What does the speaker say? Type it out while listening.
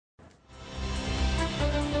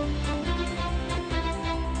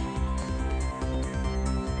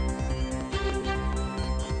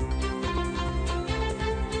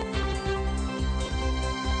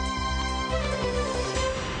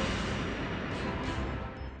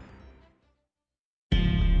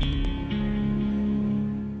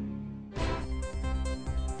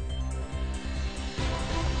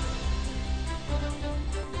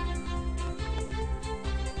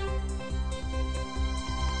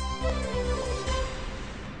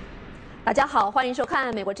大家好，欢迎收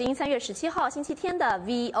看美国之音3月17号星期天的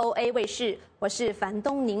VOA 卫视，我是樊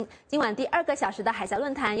东宁。今晚第2个小时的海峡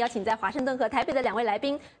论坛，邀请在华盛顿和台北的2位来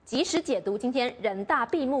宾，及时解读今天人大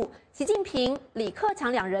闭幕，习近平、李克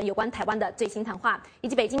强2人有关台湾的最新谈话，以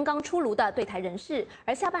及北京刚出炉的对台人事。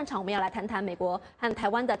而下半场我们要来谈谈美国和台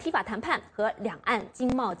湾的 TIFA 谈判和两岸经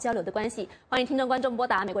贸交流的关系。欢迎听众观众拨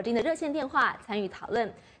打美国之音的热线电话参与讨论。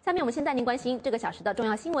下面我们先带您关心这个小时的重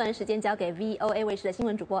要新闻，时间交给 VOA 卫视的新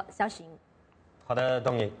闻主播肖寻。好的，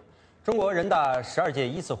东宁。中国人大12届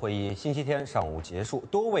1次会议星期天上午结束，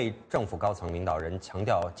多位政府高层领导人强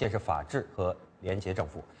调建设法治和廉洁政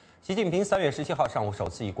府。习近平3月17号上午首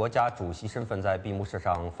次以国家主席身份在闭幕式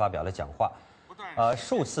上发表了讲话，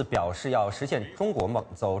数次表示要实现中国梦，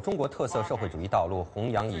走中国特色社会主义道路，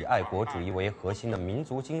弘扬以爱国主义为核心的民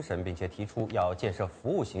族精神，并且提出要建设服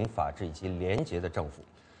务型法治以及廉洁的政府。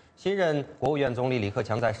新任国务院总理李克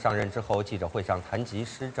强在上任之后记者会上谈及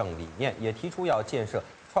施政理念，也提出要建设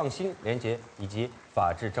创新、廉洁以及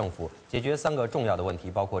法治政府，解决3个重要的问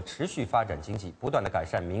题，包括持续发展经济、不断的改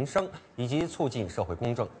善民生以及促进社会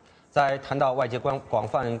公正。在谈到外界广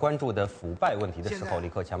泛关注的腐败问题的时候，李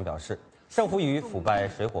克强表示，政府与腐败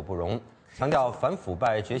水火不容，强调反腐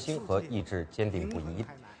败决心和意志坚定不移。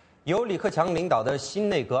由李克强领导的新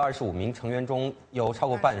内阁25名成员中，有超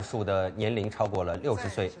过半数的年龄超过了60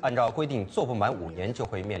岁，按照规定做不满5年就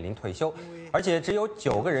会面临退休，而且只有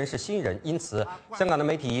9个人是新人，因此香港的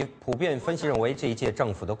媒体普遍分析认为，这一届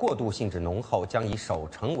政府的过渡性质浓厚，将以守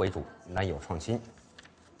成为主，难有创新。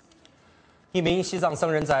一名西藏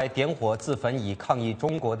僧人在点火自焚以抗议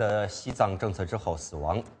中国的西藏政策之后死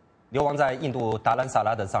亡。流亡在印度达兰萨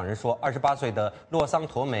拉的藏人说，28岁的洛桑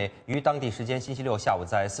妥美于当地时间星期六下午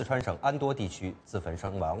在四川省安多地区自焚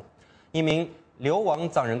身亡。一名流亡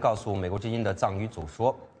藏人告诉美国之音的藏语组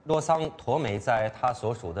说，洛桑妥美在他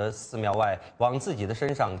所属的寺庙外往自己的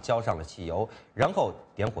身上浇上了汽油，然后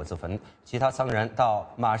点火自焚。其他藏人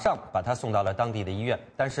马上把他送到了当地的医院，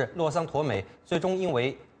但是洛桑妥美最终因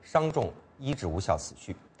为伤重医治无效死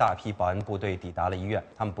去。大批保安部队抵达了医院，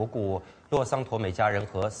他们不顾洛桑妥美家人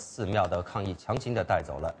和寺庙的抗议，强行地带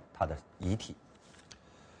走了他的遗体。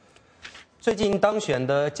最近当选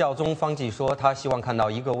的教宗方济说，他希望看到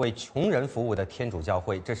一个为穷人服务的天主教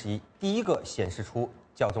会，这是第一个显示出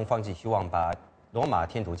教宗方济希望把罗马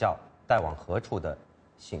天主教带往何处的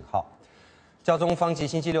信号。教宗方济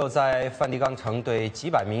星期六在梵蒂冈城对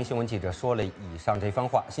几百名新闻记者说了以上这番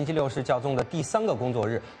话。星期六是教宗的第3个工作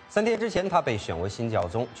日，3天之前他被选为新教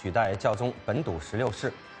宗，取代教宗本笃16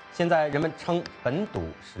世。现在人们称本笃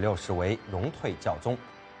16世为荣退教宗。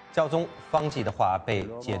教宗方济的话被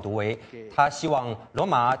解读为他希望罗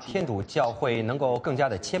马天主教会能够更加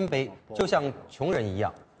的谦卑，就像穷人一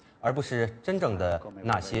样，而不是真正的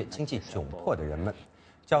那些经济窘迫的人们。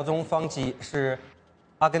教宗方济是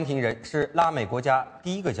阿根廷人，是拉美国家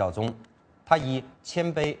第1个教宗，他以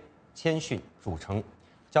谦卑谦逊著称。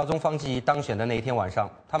教宗方济当选的那天晚上，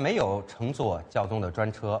他没有乘坐教宗的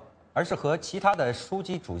专车，而是和其他的枢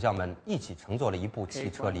机主教们一起乘坐了一部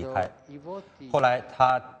汽车离开。后来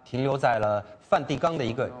他停留在了梵蒂冈的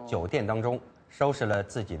一个酒店当中，收拾了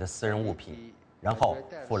自己的私人物品，然后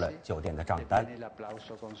付了酒店的账单。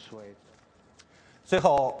最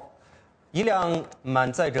后，一辆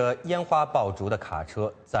满载着烟花爆竹的卡车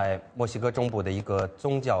在墨西哥中部的一个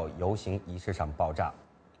宗教游行仪式上爆炸。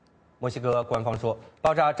墨西哥官方说，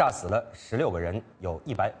爆炸炸死了16个人，有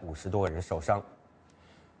150多个人受伤。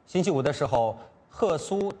星期五的时候，赫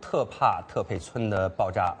苏特帕特佩村的爆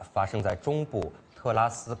炸发生在中部特拉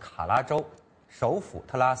斯卡拉州首府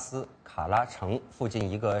特拉斯卡拉城附近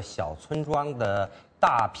一个小村庄的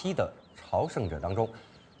大批的朝圣者当中。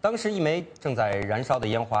当时一枚正在燃烧的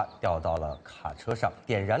烟花掉到了卡车上，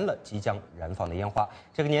点燃了即将燃放的烟花。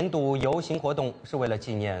这个年度游行活动是为了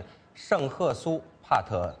纪念圣赫苏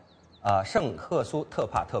特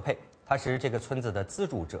帕特佩，他是这个村子的资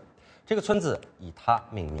助者，这个村子以他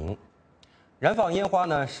命名。燃放烟花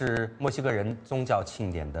呢是墨西哥人宗教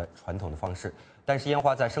庆典的传统的方式，但是烟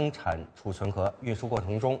花在生产、储存和运输过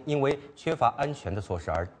程中，因为缺乏安全的措施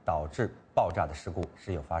而导致爆炸的事故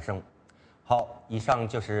时有发生。好，以上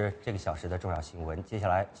就是这个小时的重要新闻。接下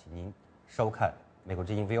来，请您收看美国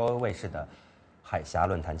之音 VOA 卫视的海峡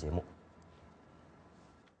论坛节目。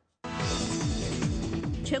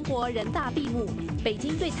全国人大闭幕，北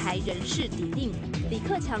京对台人事底定，李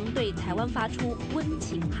克强对台湾发出温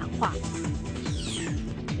情喊话。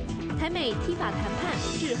台美 TIFA 谈判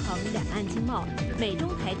制衡两岸经贸，美中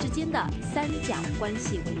台之间的3角关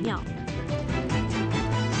系微妙。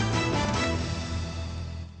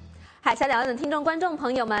海峡两岸的听众、观众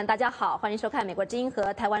朋友们，大家好，欢迎收看美国之音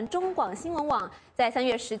和台湾中广新闻网在3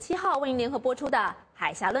月17号为您联合播出的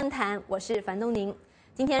海峡论坛，我是樊东宁。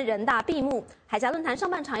今天人大闭幕，海峡论坛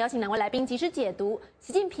上半场邀请2位来宾及时解读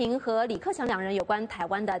习近平和李克强2人有关台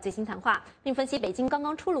湾的最新谈话，并分析北京刚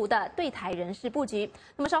刚出炉的对台人事布局。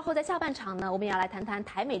那么稍后在下半场呢，我们也要来谈谈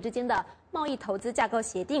台美之间的贸易投资架构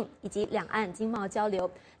协定以及两岸经贸交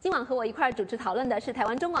流。今晚和我一块主持讨论的是台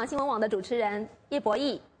湾中广新闻网的主持人叶博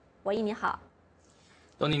弈。博弈你好。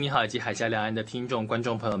东宁你好，以及海峡两岸的听众、观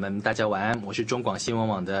众朋友们，大家晚安。我是中广新闻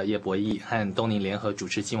网的叶博弈，和东宁联合主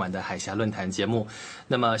持今晚的海峡论坛节目。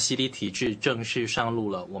那么习李体制正式上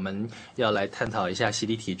路了，我们要来探讨一下习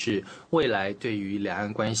李体制未来对于两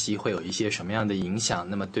岸关系会有一些什么样的影响。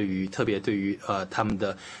那么特别对于他们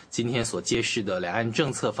的今天所揭示的两岸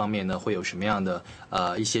政策方面呢，会有什么样的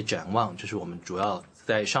一些展望？这是我们主要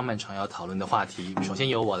在上半场要讨论的话题。首先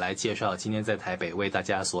由我来介绍今天在台北为大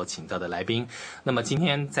家所请到的来宾。那么今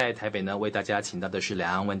天在台北呢，为大家请到的是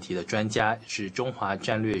两岸问题的专家，是中华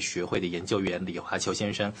战略学会的研究员李华球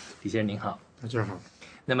先生。李先生您好。大家好。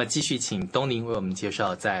那么继续请东宁为我们介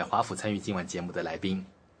绍在华府参与今晚节目的来宾。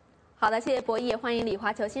好的，谢谢博弈，也欢迎李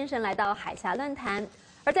华球先生来到海峡论坛。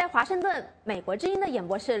而在华盛顿美国之音的演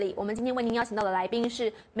播室里，我们今天为您邀请到的来宾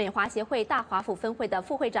是美华协会大华府分会的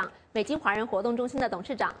副会长、美金华人活动中心的董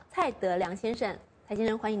事长蔡德良先生。蔡先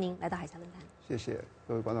生，欢迎您来到海峡论坛。谢谢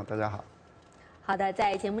各位观众，大家好。好的，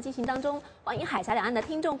在节目进行当中，欢迎海峡两岸的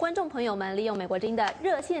听众、观众朋友们利用美国之音的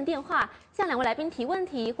热线电话向2位来宾提问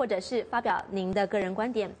题，或者是发表您的个人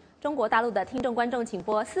观点。中国大陆的听众观众请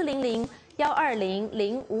拨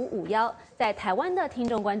400-120-0551，在台湾的听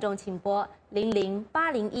众观众请拨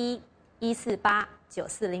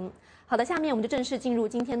00801-148-940。好的，下面我们就正式进入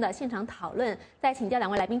今天的现场讨论。在请教2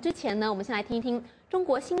位来宾之前呢，我们先来听一听中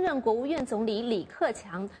国新任国务院总理李克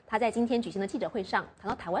强他在今天举行的记者会上谈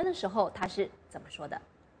到台湾的时候，他是怎么说的？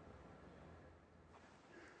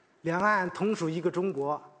两岸同属一个中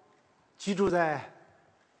国，居住在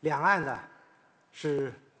两岸的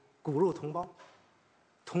是骨肉同胞。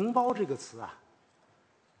同胞这个词啊，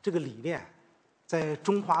这个理念在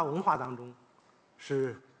中华文化当中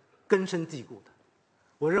是根深蒂固的。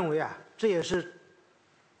我认为啊，这也是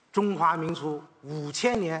中华民族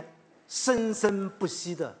5000年生生不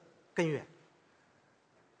息的根源。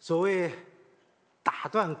所谓打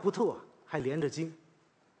断骨头啊，还连着筋。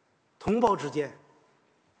同胞之间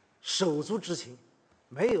手足之情，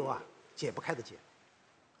没有啊解不开的结。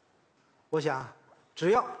我想，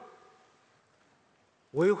只要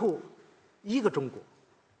维护一个中国，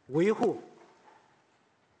维护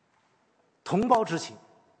同胞之情，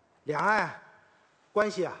两岸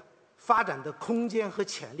关系啊发展的空间和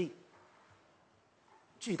潜力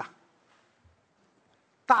巨大。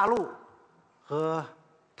大陆和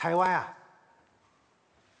台湾啊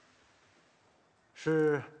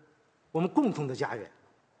是我们共同的家园，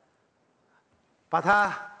把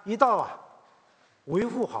它一道啊维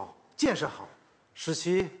护好、建设好，使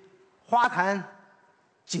其花坛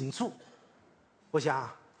锦簇。我想，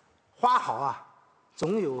花好啊，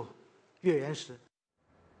总有月圆时。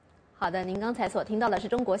好的，您刚才所听到的是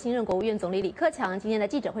中国新任国务院总理李克强今天在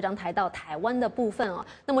记者会上谈到台湾的部分哦。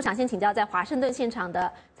那么我想先请教在华盛顿现场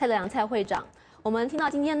的蔡德良蔡会长，我们听到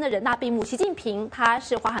今天的人大闭幕，习近平他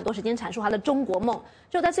是花很多时间阐述他的中国梦，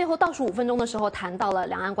就在最后倒数5分钟的时候谈到了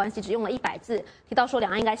两岸关系，只用了100字，提到说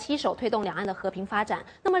两岸应该携手推动两岸的和平发展。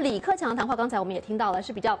那么李克强的谈话，刚才我们也听到了，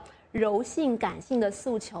是比较柔性感性的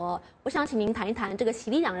诉求哦。我想请您谈一谈这个习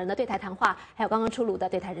李2人的对台谈话，还有刚刚出炉的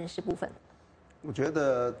对台人事部分。我觉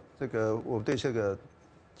得我对这个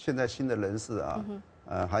现在新的人事啊，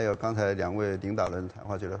还有刚才2位领导人谈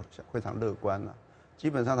话，觉得非常乐观了。基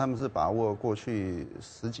本上他们是把握过去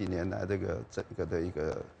10几年来整个的一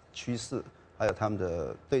个趋势，还有他们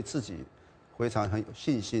的对自己非常很有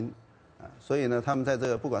信心啊。所以呢，他们在这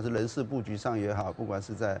个不管是人事布局上也好，不管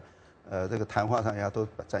是在这个谈话上也好，都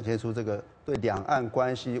展现出这个对两岸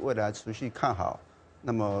关系未来持续看好。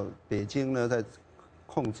那么北京呢，在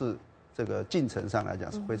控制这个进程上来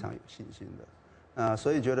讲是非常有信心的，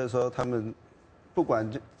所以觉得说他们不管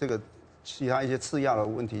这个其他一些次要的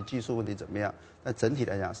问题、技术问题怎么样，但整体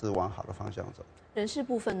来讲是往好的方向走。人事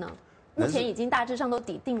部分呢，目前已经大致上都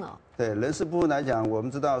底定了。对人事部分来讲，我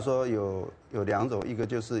们知道说有2种，一个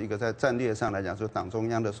就是一个在战略上来讲，说党中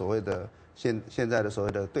央的所谓的现在的所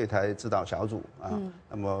谓的对台指导小组啊，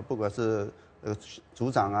那么不管是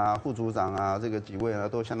组长啊、副组长啊，这个几位啊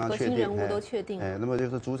都相当确定，核心人物都确定。那么就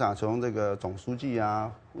是组长从这个总书记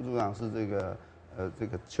啊，副组长是这个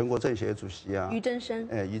全国政协主席啊，俞正声，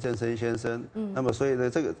俞正声先生。那么所以呢，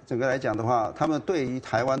这个整个来讲的话，他们对于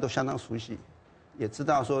台湾都相当熟悉，也知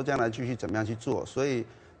道说将来继续怎么样去做，所以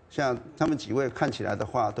像他们几位看起来的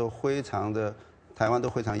话，都非常的台湾都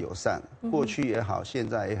非常友善，过去也好，现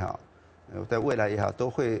在也好，在未来也好，都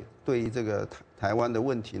会对于这个台湾的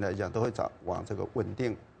问题来讲，都会往这个稳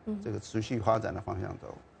定、这个持续发展的方向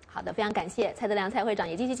走。好的，非常感谢蔡德良蔡会长，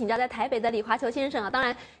也继续请教在台北的李华球先生啊。当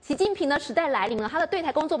然，习近平的时代来临了，他的对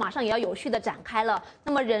台工作马上也要有序的展开了。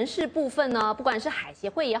那么人事部分呢，不管是海协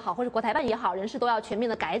会也好，或是国台办也好，人事都要全面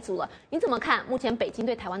的改组了。您怎么看目前北京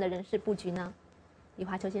对台湾的人事布局呢？李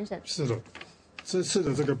华球先生。是的，这次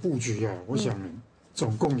的这个布局啊，我想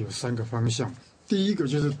总共有3个方向。第一个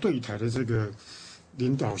就是对台的这个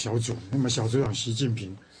领导小组，那么小组长习近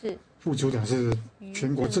平，是副组长是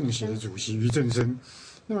全国政协的主席俞正声。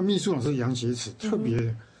那么秘书长是杨洁篪，特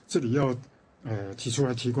别这里要提出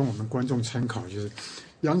来提供我们观众参考，就是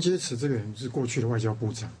杨洁篪这个人是过去的外交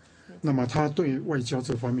部长，那么他对外交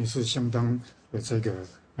这方面是相当的这个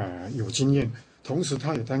有经验，同时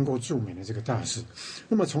他也当过驻美的这个大使。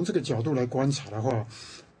那么从这个角度来观察的话，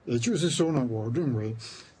也就是说呢，我认为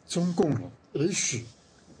中共呢也许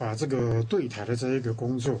把这个对台的这一个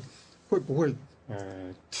工作会不会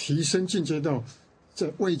提升进阶到在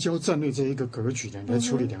外交战略这一个格局呢，来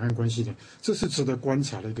处理两岸关系呢，这是值得观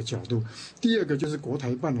察的一个角度。第二个就是国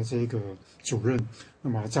台办的这一个主任，那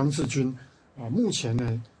么张志军目前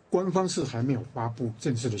呢，官方是还没有发布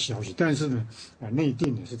正式的消息，但是呢，内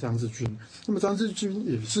定也是张志军。那么张志军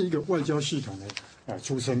也是一个外交系统的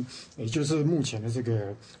出身，也就是目前的这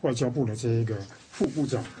个外交部的这一个副部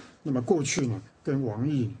长。那么过去呢，跟王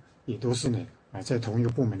毅也都是呢在同一个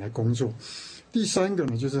部门来工作。第3个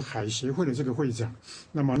呢，就是海协会的这个会长，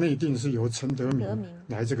那么内定是由陈德明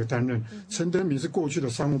来这个担任。陈德明是过去的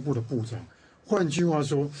商务部的部长，换句话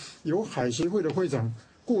说，由海协会的会长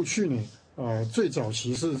过去呢，最早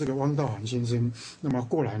期是这个汪道涵先生，那么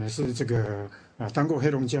过来呢是这个当过黑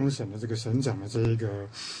龙江省的这个省长的这一个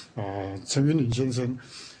陈云林先生，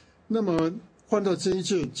那么换到这一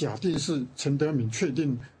届，假定是陈德明确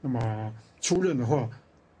定那么出任的话，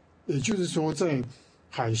也就是说在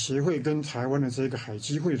海协会跟台湾的这个海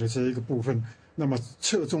基会的这一个部分，那么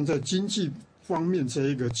侧重在经济方面这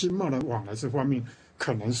一个经贸的往来这方面，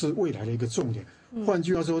可能是未来的一个重点。换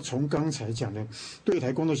句话说，从刚才讲的对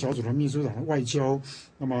台工作小组的秘书长的外交，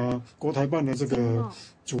那么国台办的这个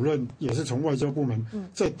主任也是从外交部门，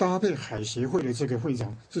再搭配海协会的这个会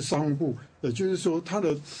长是商务部，也就是说，他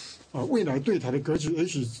的未来对台的格局也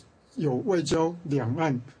许有外交、两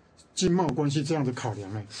岸、经贸关系这样的考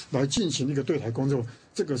量呢，来进行一个对台工作，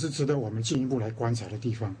这个是值得我们进一步来观察的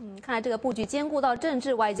地方。看来这个布局兼顾到政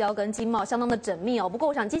治、外交跟经贸，相当的缜密哦。不过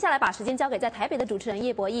我想接下来把时间交给在台北的主持人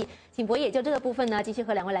叶博弈，请博弈也就这个部分呢，继续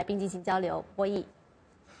和2位来宾进行交流。博弈。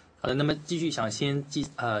好的，那么继续想先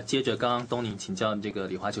接着刚刚东宁请教这个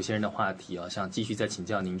李华球先生的话题啊，想继续再请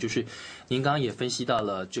教您，就是您刚刚也分析到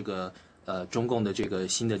了这个中共的这个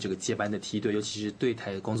新的这个接班的梯队，尤其是对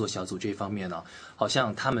台工作小组这方面呢，好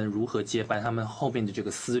像他们如何接班，他们后面的这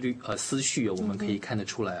个思绪我们可以看得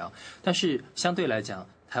出来啊。但是相对来讲，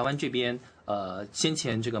台湾这边先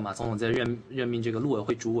前这个马总统在任命这个陆委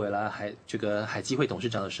会主委啦，这个海基会董事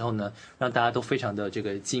长的时候呢，让大家都非常的这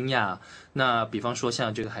个惊讶。那比方说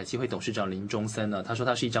像这个海基会董事长林中森呢，他说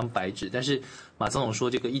他是一张白纸，但是马总统说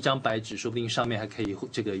这个一张白纸，说不定上面还可以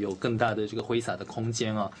这个有更大的这个挥洒的空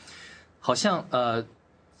间啊。好像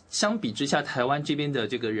相比之下，台湾这边的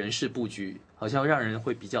这个人事布局，好像让人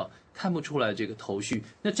会比较看不出来这个头绪。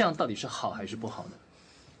那这样到底是好还是不好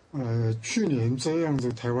呢？去年这样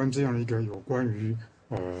子，台湾这样一个有关于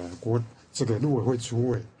这个陆委会主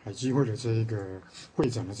委、海基会的这一个会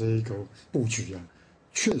长的这一个布局啊，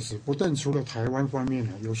确实不但除了台湾方面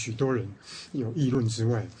呢有许多人有议论之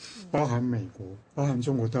外，包含美国、包含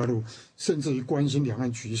中国大陆，甚至于关心两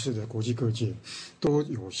岸局势的国际各界，都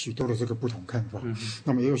有许多的这个不同看法。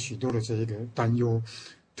那么也有许多的这一个担忧，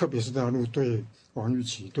特别是大陆对王玉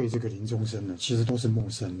琦、对这个林中生呢，其实都是陌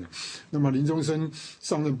生的。那么林中生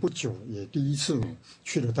上任不久，也第一次呢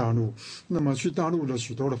去了大陆。那么去大陆的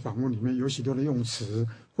许多的访问里面，有许多的用词，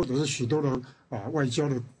或者是许多的外交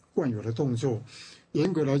的惯有的动作，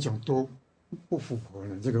严格来讲都不符合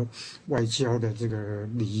呢这个外交的这个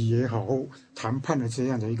礼仪也好，或谈判的这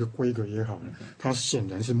样的一个规格也好呢，他显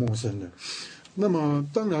然是陌生的。那么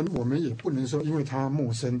当然我们也不能说因为他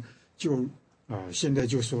陌生就现在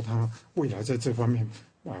就说他未来在这方面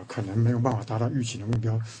可能没有办法达到预期的目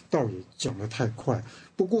标，倒也讲得太快。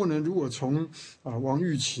不过呢，如果从王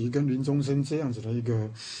玉琦跟林中生这样子的一个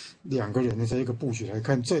2个人的这一个布局来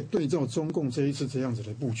看，再对照中共这一次这样子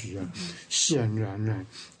的布局啊，显然呢，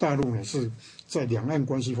大陆呢是在两岸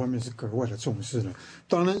关系方面是格外的重视的。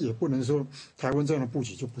当然也不能说台湾这样的布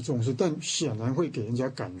局就不重视，但显然会给人家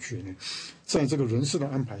感觉呢，在这个人事的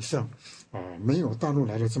安排上，没有大陆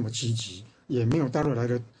来的这么积极，也没有大陆来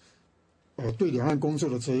的对两岸工作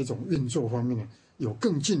的这一种运作方面呢，有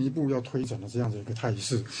更进一步要推展的这样的一个态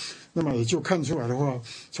势。那么也就看出来的话，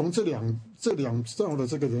从这两兆的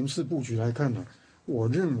这个人事布局来看呢，我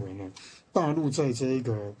认为呢，大陆在这一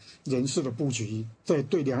个人事的布局，在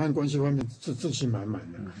对两岸关系方面是自信满满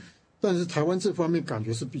的。但是台湾这方面感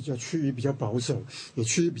觉是趋于比较保守，也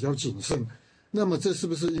趋于比较谨慎。那么这是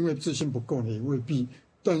不是因为自信不够呢？也未必。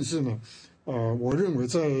但是呢，我认为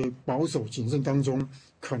在保守谨慎当中，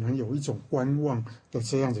可能有一种观望的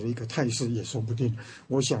这样子的一个态势也说不定。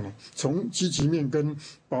我想呢，从积极面跟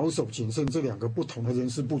保守谨慎这两个不同的人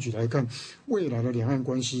事布局来看，未来的两岸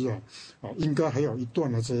关系应该还有一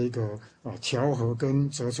段的这一个调和跟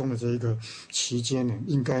折冲的这一个期间呢，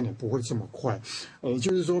应该呢不会这么快。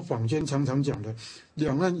就是说坊间常常讲的，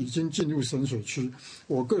两岸已经进入深水区，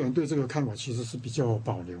我个人对这个看法其实是比较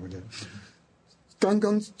保留的。刚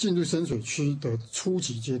刚进入深水区的初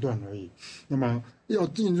级阶段而已，那么要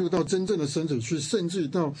进入到真正的深水区，甚至于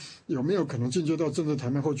到有没有可能进阶到政治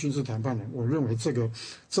谈判或军事谈判呢？我认为这个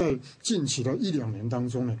在近期的1-2年当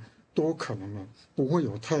中呢，都可能呢不会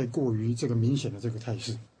有太过于这个明显的这个态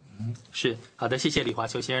势。是好的，谢谢李华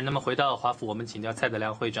秋先生。那么回到华府，我们请教蔡德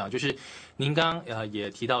良会长，就是您刚也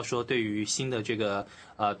提到说，对于新的这个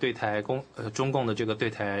对台中共的这个对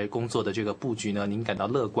台工作的这个布局呢，您感到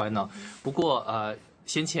乐观呢？不过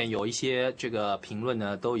先前有一些这个评论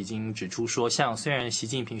呢，都已经指出说，虽然习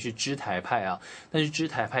近平是知台派啊，但是知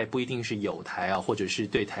台派不一定是友台啊，或者是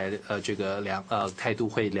对台这个态度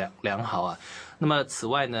会良好啊。那么此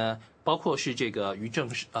外呢，包括是这个俞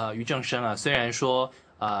正声啊，虽然说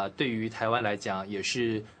对于台湾来讲也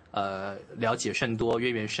是了解甚多、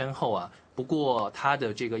渊源深厚啊。不过他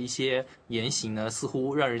的这个一些言行呢，似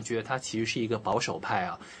乎让人觉得他其实是一个保守派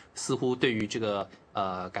啊。似乎对于这个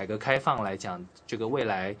改革开放来讲，这个未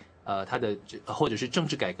来他的或者是政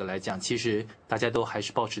治改革来讲，其实大家都还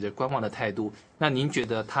是保持着观望的态度。那您觉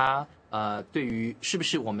得他对于是不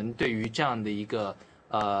是我们对于这样的一个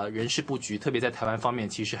人事布局，特别在台湾方面，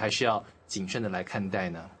其实还是要谨慎的来看待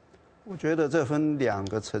呢？我觉得这分2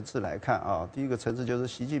个层次来看啊。第一个层次就是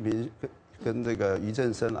习近平跟这个俞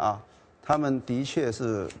正声啊，他们的确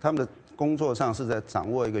是他们的工作上是在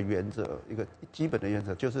掌握一个原则，一个基本的原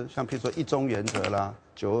则，就是像譬如说1中原则啦、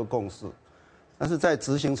9·2共识。但是在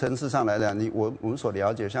执行层次上来讲，我们所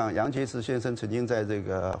了解，像杨洁篪先生曾经在这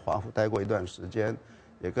个华府待过一段时间，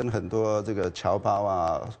也跟很多这个侨胞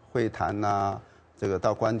啊会谈啊，这个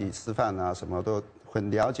到官邸吃饭啊，什么都很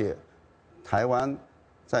了解台湾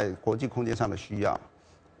在国际空间上的需要。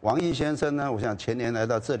王毅先生呢，我想前年来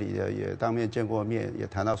到这里也当面见过面，也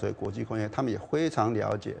谈到所谓国际空间，他们也非常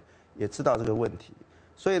了解，也知道这个问题。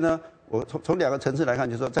所以呢，我从2个层次来看，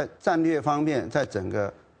就是说在战略方面，在整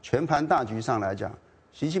个全盘大局上来讲，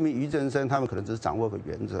习近平、俞正声他们可能只是掌握个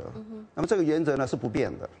原则。那么这个原则呢是不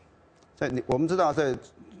变的。我们知道，在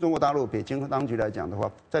中国大陆北京当局来讲的话，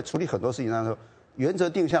在处理很多事情上头，原则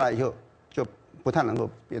定下来以后就不太能够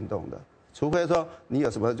变动的。除非说你有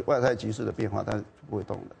什么外在局势的变化，但是不会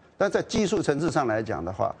动的。但在技术层次上来讲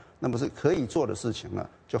的话，那么是可以做的事情呢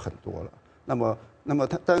就很多了。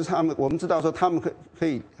但是我们知道说他们可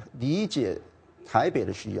以理解台北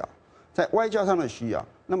的需要，在外交上的需要，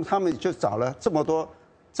那么他们就找了这么多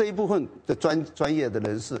这一部分的专业的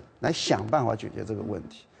人士来想办法解决这个问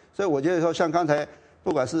题。所以我觉得说，像刚才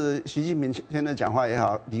不管是习近平先生讲话也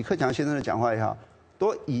好，李克强先生的讲话也好，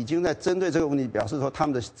都已经在针对这个问题表示说他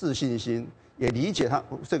们的自信心，也理解他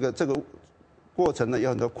这个过程呢有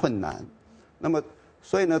很多困难。那么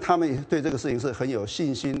所以呢，他们对这个事情是很有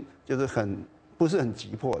信心，就是不是很急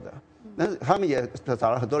迫的。但是他们也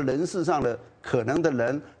找了很多人事上的可能的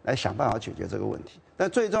人来想办法解决这个问题。但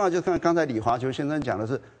最重要就是看刚才李华球先生讲的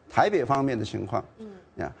是台北方面的情况。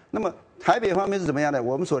那么台北方面是怎么样的？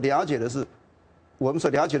我们所了解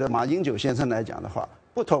的马英九先生来讲的话，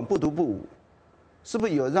不统不独不武，是不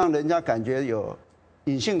是有让人家感觉有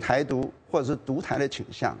隐性台独或者是独台的倾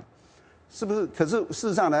向？是不是？可是事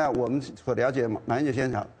实上来讲，我们所了解马英九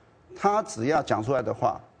先生，他只要讲出来的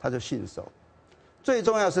话，他就信守。最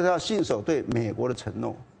重要是他要信守对美国的承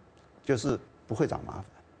诺，就是不会找麻烦。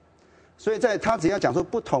所以在他只要讲出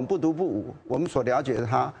不统不独不武，我们所了解的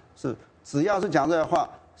他是只要是讲这话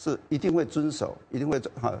是一定会遵守，一定会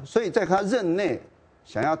所以在他任内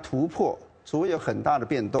想要突破，除非有很大的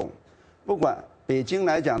变动，不管北京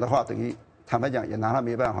来讲的话，等于坦白讲也拿他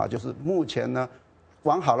没办法，就是目前呢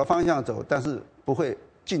往好的方向走，但是不会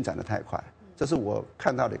进展得太快，这是我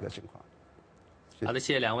看到的一个情况。好的，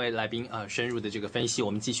谢谢2位来宾深入的这个分析。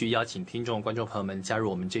我们继续邀请听众、观众朋友们加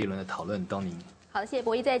入我们这一轮的讨论。东宁。好，谢谢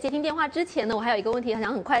博弈。在接听电话之前呢，我还有一个问题，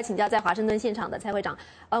想很快请教在华盛顿现场的蔡会长。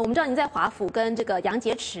我们知道您在华府跟这个杨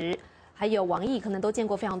洁篪还有王毅可能都见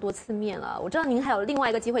过非常多次面了。我知道您还有另外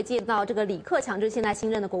一个机会见到这个李克强，就是现在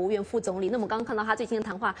新任的国务院副总理。那么我刚刚看到他最新的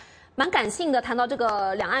谈话，蛮感性的，谈到这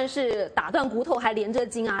个两岸是打断骨头还连着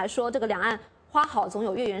筋啊，还说这个两岸花好总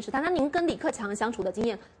有月圆时。那您跟李克强相处的经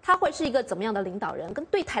验，他会是一个怎么样的领导人？跟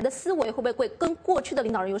对台的思维会不会跟过去的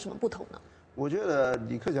领导人有什么不同呢？我觉得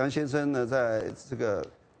李克强先生呢，在这个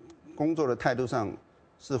工作的态度上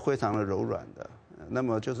是非常的柔软的。那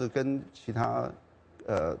么就是跟其他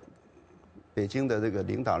北京的这个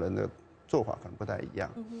领导人的做法可能不太一样。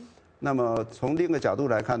那么从另一个角度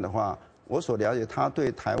来看的话，我所了解他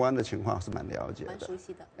对台湾的情况是蛮了解的，蛮熟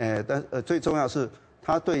悉的。但最重要是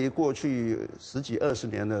他对于过去10几20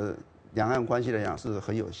年的两岸关系来讲是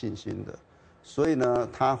很有信心的，所以呢，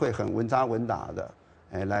他会很稳扎稳打的。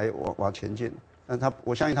来往前进，但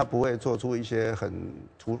我相信他不会做出一些很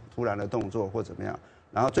突然的动作或怎么样。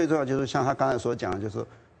然后最重要就是像他刚才所讲的，就是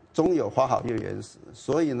终有花好月圆时。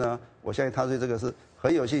所以呢，我相信他对这个是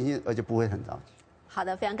很有信心，而且不会很着急。好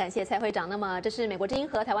的，非常感谢蔡会长。那么这是美国之音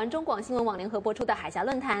和台湾中广新闻网联合播出的海峡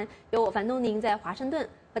论坛，由我樊东宁在华盛顿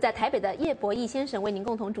和在台北的叶博弈先生为您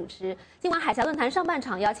共同主持。今晚海峡论坛上半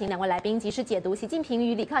场邀请2位来宾及时解读习近平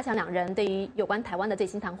与李克强两人对于有关台湾的最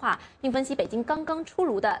新谈话，并分析北京刚刚出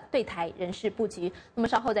炉的对台人事布局。那么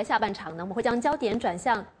稍后在下半场呢，我们会将焦点转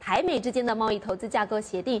向台美之间的贸易投资架构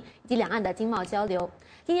协定以及两岸的经贸交流。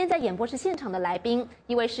今天在演播室现场的来宾，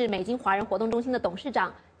一位是美金华人活动中心的董事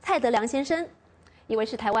长蔡德良先生。一位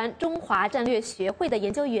是台湾中华战略学会的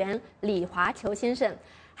研究员李华球先生。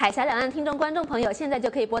海峡两岸听众观众朋友，现在就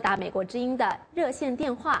可以拨打美国之音的热线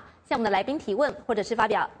电话，向我们的来宾提问，或者是发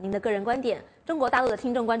表您的个人观点。中国大陆的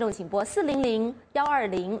听众观众请拨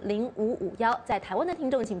400-120-0551，在台湾的听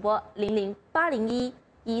众请拨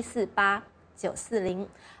00801-148-940。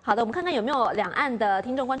好的，我们看看有没有两岸的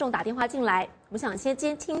听众观众打电话进来。我想先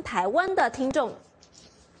接听台湾的听众。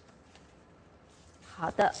好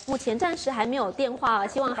的，目前暂时还没有电话，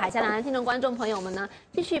希望海峡两岸听众观众朋友们呢，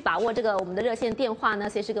继续把握这个我们的热线电话呢，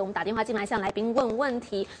随时给我们打电话进来，向来宾问问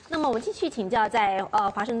题。那么我们继续请教在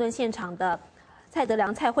华盛顿现场的蔡德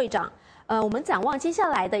良蔡会长，我们展望接下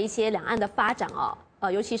来的一些两岸的发展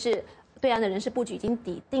尤其是对岸的人事布局已经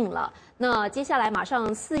底定了。那接下来马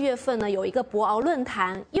上4月份呢，有一个博鳌论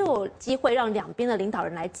坛，又有机会让两边的领导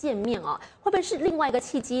人来见面会不会是另外一个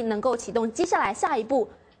契机，能够启动接下来下一步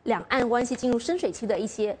两岸关系进入深水期的一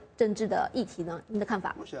些政治的议题呢？您的看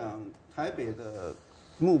法？我想台北的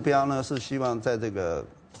目标呢是希望在这个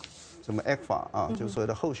什么 ECFA 就所谓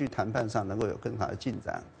的后续谈判上能够有更大的进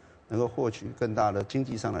展，能够获取更大的经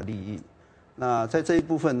济上的利益。那在这一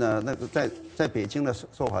部分呢，那个在北京的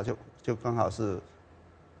做法就刚好是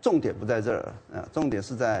重点不在这儿，重点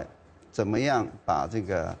是在怎么样把这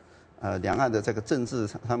个两岸的这个政治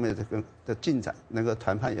上面的进展，能够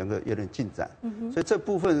谈判有点进展，所以这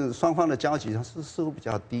部分双方的交集似乎比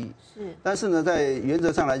较低。是，但是呢，在原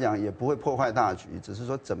则上来讲也不会破坏大局，只是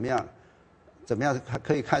说怎么样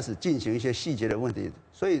可以开始进行一些细节的问题。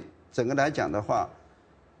所以整个来讲的话，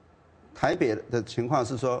台北的情况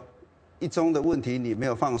是说，一中的问题你没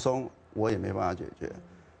有放松，我也没办法解决。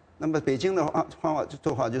那么北京的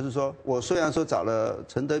做法就是说，我虽然说找了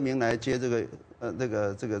陈德明来接这个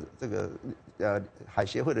海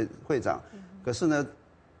协会的会长，可是呢，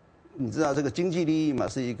你知道这个经济利益嘛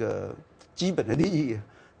是一个基本的利益，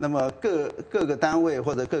那么各个单位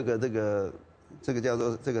或者各个这个叫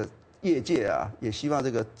做这个业界也希望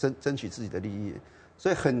这个争取自己的利益，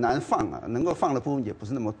所以很难放能够放的部分也不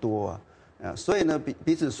是那么多所以呢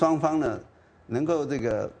彼此双方呢能够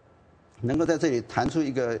在这里谈出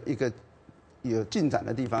一个有进展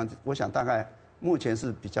的地方，我想大概目前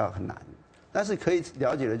是比较很难。但是可以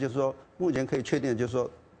了解的就是说，目前可以确定的就是说，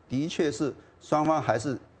的确是双方还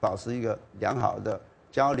是保持一个良好的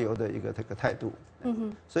交流的一个这个态度。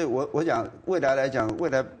所以我讲未来来讲，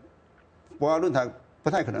未来博鳌论坛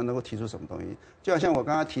不太可能能够提出什么东西。就好像我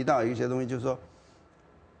刚刚提到一些东西，就是说，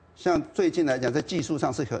像最近来讲，在技术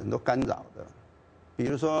上是有很多干扰的，比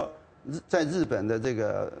如说在日本的这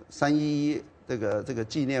个311这个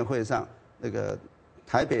纪念会上，那个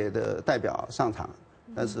台北的代表上场。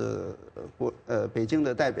但是北京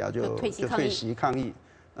的代表就退席抗议。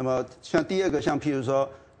那么像第二个，像譬如说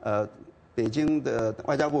北京的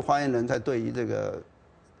外交部发言人在对于这个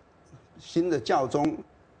新的教宗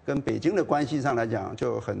跟北京的关系上来讲，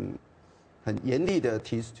就很严厉的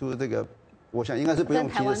提出这个，我想应该是不用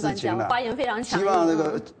提的事情了。发言非常强硬，希望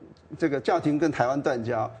这个教廷跟台湾断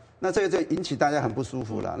交。那这个就引起大家很不舒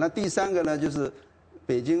服了。那第三个呢，就是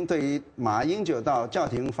北京对于马英九到教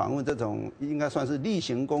廷访问这种，应该算是例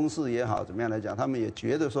行公事也好，怎么样来讲，他们也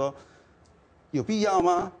觉得说有必要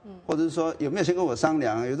吗？或者是说有没有先跟我商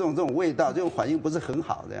量？有这种味道，这种反应不是很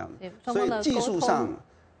好的样子。所以技术上，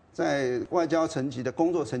在外交层级的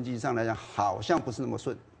工作层级上来讲，好像不是那么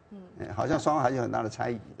顺。好像双方还有很大的差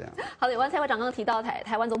异这样。好的，有关蔡会长刚刚提到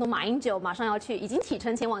台湾总统马英九马上要去，已经启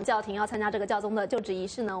程前往教廷，要参加这个教宗的就职仪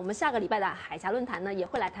式呢。我们下个礼拜的海峡论坛呢也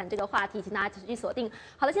会来谈这个话题，请大家持续锁定。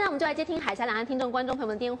好的，现在我们就来接听海峡两岸听众观众朋友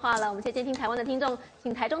们的电话了。我们先接听台湾的听众，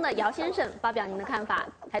请台中的姚先生发表您的看法。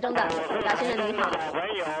台中的姚先生您好。朋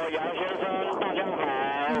友姚先生，大家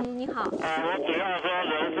好。你好。我主要说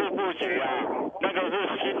人事布局啊，那个是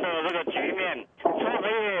新的这个局面，创业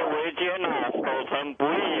维艰啊，守成不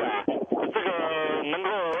易啊。这个能够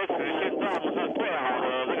维持现状是最好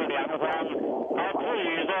的这个良方。然后至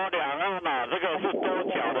于说两岸啊，这个是多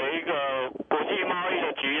角的一个国际贸易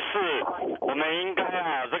的局势，我们应该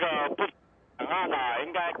啊，这个不两岸啊，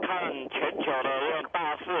应该看全球的这种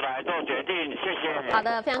大势来做决定。谢谢。好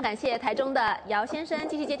的，非常感谢台中的姚先生，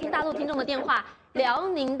继续接听大陆听众的电话。辽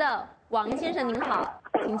宁的王先生您好，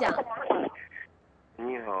请讲。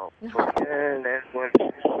你好，你好。首先来说，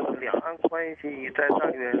两岸关系在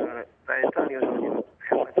战略上面，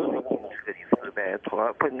台湾这个彻底失败，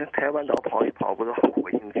不能台湾岛跑一跑不是好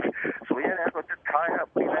回应去。首先来说，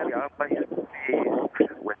未来两岸关系会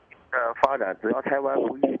稳定的发展，只要台湾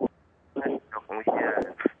不越过红线，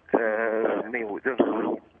没有任何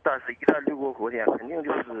问题。但是，一旦越过红线，肯定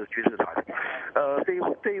就是军事打击。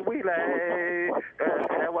对未来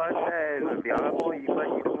台湾在两岸贸易关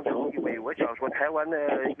系中的地位，我想说，台湾的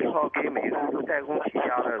依靠给美国代工起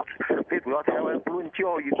家的，最主要台湾不论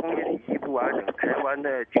教育、工业体系不完整，台湾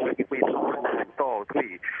的经济会倒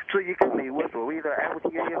退。至于跟美国所谓的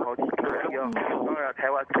FTA 也好 TPP 也好，当然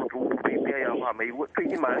台湾不足被边缘化。美国最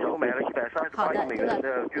近买了138亿美元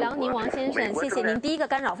的。辽宁王先生，谢谢您。第一个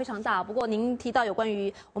干扰非常大，不过您提到有关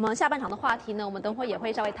于我们下半场的话题呢，我们等会也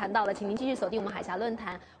会稍微谈到的，请您继续锁定我们海峡论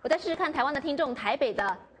坛。我再试试看台湾的听众，台北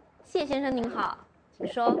的谢先生您好，请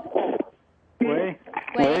说。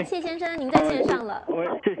喂，谢先生，您在线上了。喂，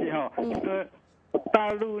谢谢哈。大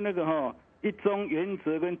陆那个哈一中原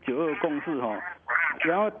则跟9·2共识哈，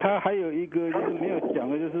然后他还有一个就是没有讲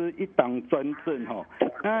的，就是一党专政哈。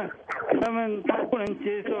那他们不能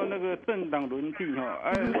接受那个政党轮替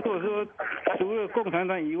哈，如果说除了共产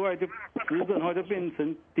党以外就执政的话，就变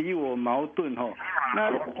成敌我矛盾哈。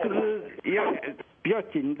那就是要比较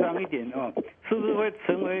紧张一点哦，是不是会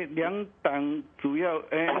成为两党主要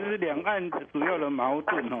就是两岸主要的矛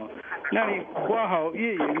盾哦？那你抓好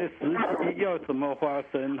越远的时机要怎么发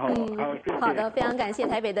生哦？好，谢谢。好的，非常感谢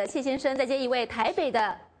台北的谢先生，再接一位台北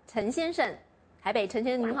的陈先生，台北陈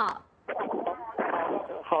先生您好。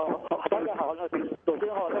好，大家好。首先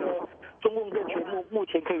那个中共政权目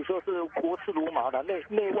前可以说是国事如麻的，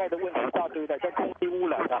内外的问题一大堆的，像空气污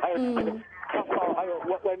染的，还有抗爆，还有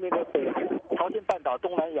外面的朝鲜半岛、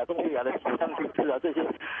东南亚、东北亚的紧张局势啊这些。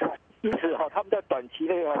因此他们在短期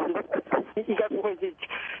内是应该不会去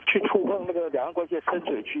触碰那个两岸关系的深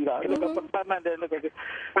水区啦。那个慢慢的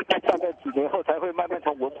大概几年后才会慢慢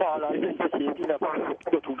从文化啦这些协定的方面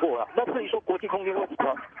有突破了。那至于说国际空间问题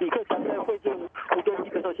李克强在会见吴敦义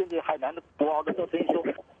的时候，先前海南的博鳌的时候曾经说，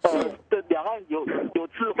两岸有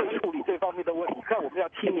智慧处理这方面的问题，看我们要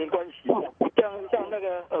青年关系，像那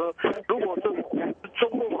个如果说中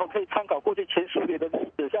共可以参考过去前苏联的历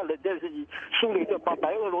史，像冷战时期苏联就把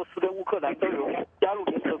白俄罗斯跟乌克兰都有加入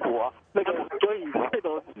联合国啊，所以这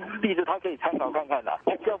种例子他可以参考看看的，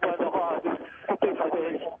要不然的话对台的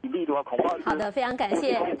引力的话恐怕好的，非常感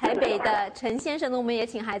谢台北的陈先生呢，我们也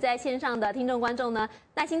请还在线上的听众观众呢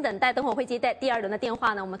耐心等待，等会儿会接待第二轮的电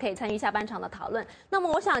话呢，我们可以参与下半场的讨论。那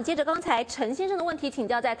么我想接着刚才陈先生的问题，请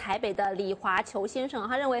教在台北的李华球先生，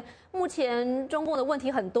他认为目前中共的问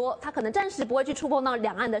题很多，他可能暂时不会去触碰到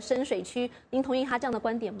两岸的深水区，您同意他这样的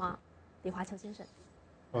观点吗？李华球先生。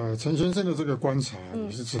陈先生的这个观察也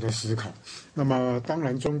是值得思考。那么，当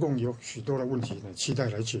然中共有许多的问题呢，期待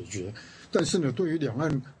来解决。但是呢，对于两岸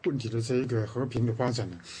问题的这一个和平的发展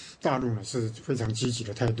呢，大陆呢是非常积极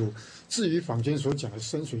的态度。至于坊间所讲的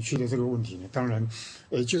深水区的这个问题呢，当然，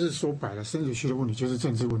就是说白了，深水区的问题就是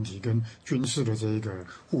政治问题跟军事的这一个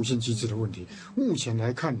互信机制的问题。目前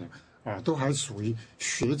来看呢，都还属于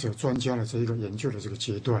学者专家的这一个研究的这个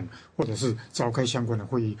阶段，或者是召开相关的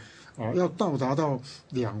会议。要到达到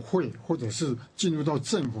两会或者是进入到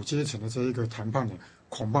政府阶层的这一个谈判呢，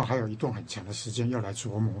恐怕还有一段很长的时间要来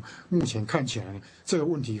琢磨。目前看起来呢，这个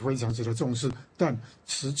问题非常值得重视，但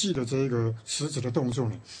实际的这个实质的动作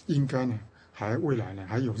呢，应该呢未来呢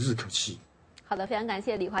还有日可期。好的，非常感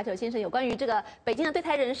谢李华球先生。有关于这个北京的对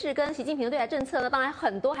台人士跟习近平的对台政策呢，当然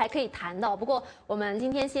很多还可以谈到。不过我们今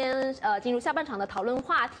天先进入下半场的讨论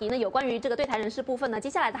话题呢，有关于这个对台人士部分呢，接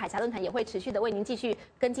下来的海峡论坛也会持续的为您继续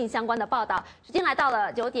跟进相关的报道。时间来到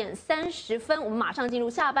了9:30，我们马上进入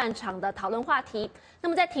下半场的讨论话题。那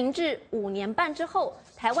么在停滞5年半之后，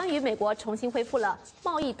台湾与美国重新恢复了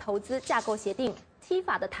贸易投资架构协定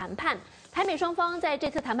TIFA 的谈判。台美双方在这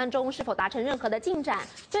次谈判中是否达成任何的进展？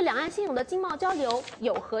对两岸现有的经贸交流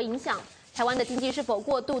有何影响？台湾的经济是否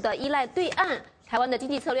过度的依赖对岸？台湾的经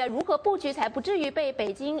济策略如何布局才不至于被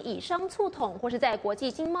北京以商促统，或是在国际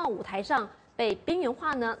经贸舞台上被边缘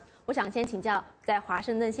化呢？我想先请教在华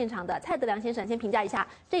盛顿现场的蔡德良先生，先评价一下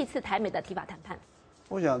这一次台美的 TIFA 谈判。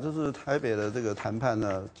我想，就是台北的这个谈判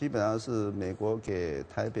呢，基本上是美国给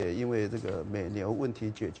台北，因为这个美牛问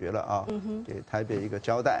题解决了啊，给台北一个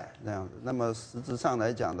交代这样子。那么实质上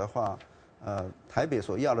来讲的话，台北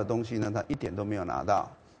所要的东西呢，他一点都没有拿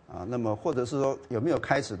到啊。那么或者是说有没有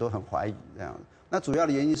开始都很怀疑这样。那主要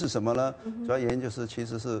的原因是什么呢？主要原因就是其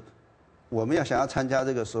实是我们想要参加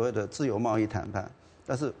这个所谓的自由贸易谈判，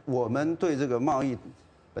但是我们对这个贸易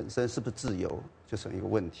本身是不是自由，就是一个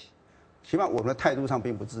问题。起码我们的态度上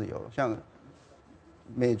并不自由。像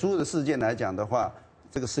美猪的事件来讲的话，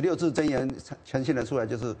这个16字箴言呈现了出来，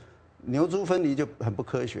就是牛猪分离就很不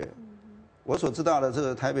科学。我所知道的，这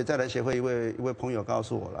个台北在台协会一位朋友告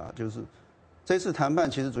诉我了，就是这次谈判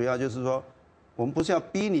其实主要就是说，我们不是要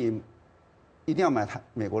逼你一定要买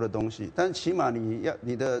美国的东西，但是起码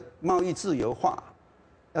你的贸易自由化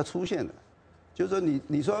要出现的，就是说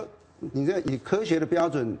你说你这以科学的标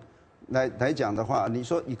准。来讲的话，你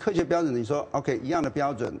说以科学标准，你说 OK 一样的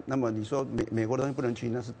标准，那么你说美国的东西不能去，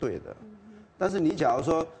那是对的。但是你假如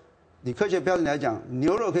说以科学标准来讲，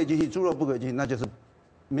牛肉可以进去，猪肉不可以进去，那就是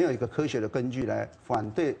没有一个科学的根据来反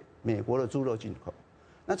对美国的猪肉进口。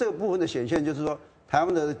那这个部分的显现就是说，台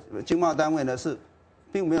湾的经贸单位呢是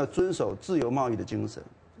并没有遵守自由贸易的精神。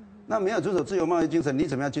那没有遵守自由贸易精神，你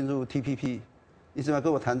怎么样进入 TPP？ 你怎么样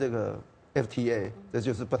跟我谈这个 FTA？ 这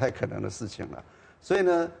就是不太可能的事情了。所以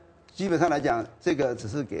呢，基本上来讲，这个只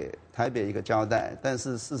是给台北一个交代，但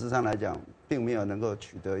是事实上来讲，并没有能够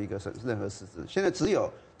取得一个任何实质。现在只有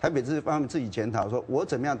台北这方面自己检讨，说我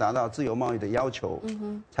怎么样达到自由贸易的要求，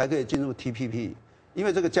才可以进入 TPP。因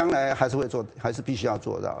为这个将来还是会做，还是必须要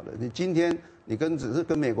做到的。你今天你只是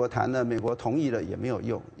跟美国谈了，美国同意了也没有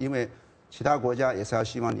用，因为其他国家也是要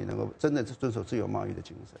希望你能够真的遵守自由贸易的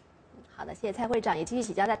精神。好的，谢谢蔡会长，也继续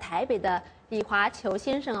请教在台北的李华球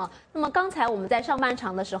先生哦。那么刚才我们在上半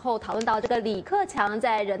场的时候讨论到这个李克强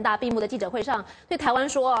在人大闭幕的记者会上对台湾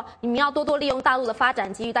说，你们要多多利用大陆的发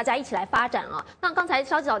展机遇，大家一起来发展啊。那刚才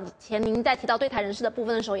稍早前您在提到对台人士的部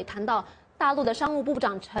分的时候，也谈到大陆的商务部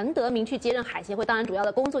长陈德明去接任海协会，当然主要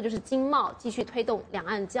的工作就是经贸，继续推动两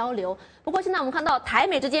岸交流。不过现在我们看到台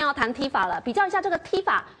美之间要谈 TIFA 了，比较一下这个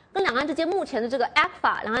TIFA 跟两岸之间目前的这个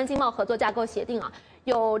ACFA 两岸经贸合作架构协定啊。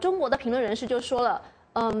有中国的评论人士就说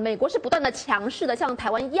了，美国是不断的强势的向台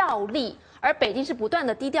湾要利，而北京是不断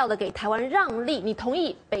的低调的给台湾让利。你同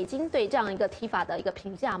意北京对这样一个 TIFA 的一个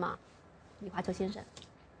评价吗？李华球先生。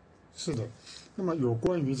是的，那么有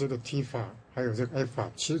关于这个 TIFA 还有这个 ACFA，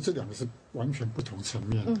 其实这两个是完全不同层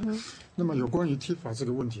面的。那么有关于 TIFA 这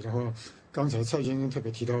个问题的话，刚才蔡先生特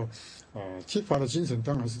别提到，TIFA 的精神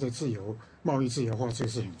当然是在贸易自由化，这个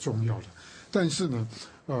是很重要的。但是呢，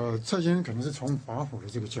蔡先生可能是从法府的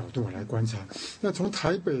这个角度来观察，那从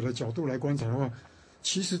台北的角度来观察的话，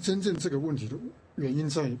其实真正这个问题的原因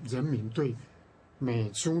在人民对美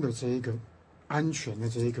中的这一个安全的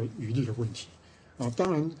这一个余力的问题。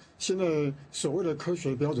当然，现在所谓的科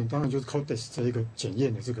学标准，当然就是 Codex 这一个检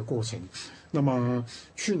验的这个过程。那么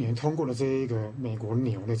去年通过了这一个美国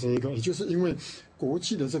牛的这一个，也就是因为国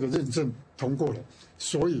际的这个认证通过了，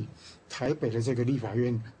所以台北的这个立法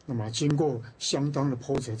院，那么经过相当的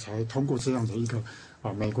波折才通过这样的一个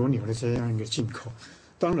美国牛的这样一个进口。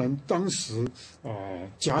当然，当时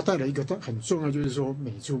夹带了一个很重要，就是说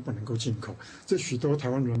美猪不能够进口，这许多台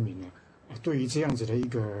湾人民呢。对于这样子的一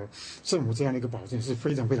个政府这样的一个保证是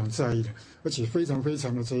非常非常在意的，而且非常非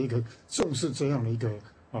常的这一个重视这样的一个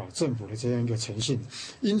政府的这样一个诚信。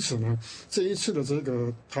因此呢，这一次的这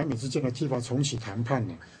个台美之间的 TIFA 重启谈判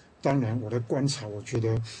呢，当然我的观察，我觉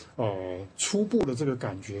得初步的这个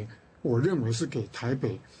感觉，我认为是给台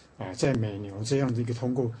北在美牛这样的一个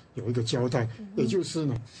通过有一个交代，也就是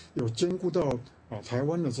呢有兼顾到台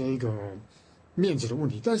湾的这一个面子的问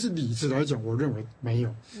题，但是理智来讲，我认为没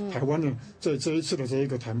有。台湾呢，在这一次的这一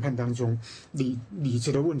个谈判当中，理智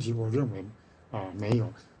的问题，我认为没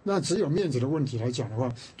有。那只有面子的问题来讲的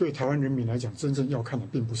话，对台湾人民来讲，真正要看的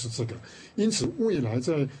并不是这个。因此，未来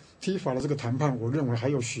在TIFA的这个谈判，我认为还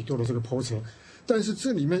有许多的这个波折。但是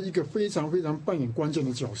这里面一个非常非常扮演关键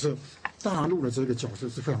的角色，大陆的这个角色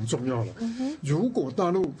是非常重要的。如果大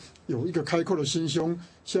陆有一个开阔的心胸，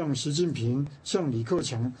像习近平、像李克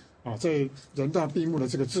强在人大闭幕的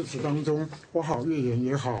这个致辞当中，花好月圆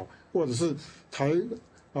也好，或者是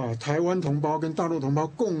台湾同胞跟大陆同胞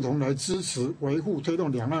共同来支持、维护、推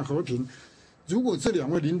动两岸和平。如果这两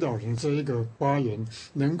位领导人这一个发言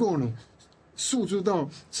能够呢诉诸到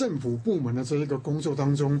政府部门的这一个工作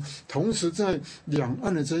当中，同时在两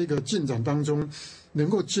岸的这一个进展当中，能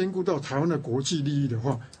够兼顾到台湾的国际利益的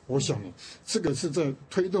话，我想呢，这个是在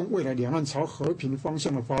推动未来两岸朝和平方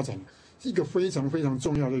向的发展，一个非常非常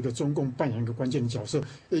重要的一个中共扮演一个关键的角色。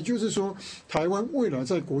也就是说，台湾未来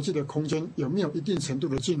在国际的空间有没有一定程度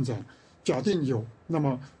的进展？假定有，那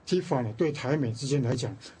么 TIFA 呢对台美之间来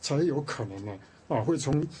讲，才有可能呢会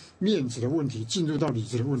从面子的问题进入到里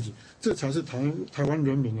子的问题，这才是台湾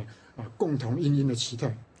人民呢共同因应的期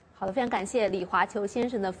待。好的，非常感谢李华球先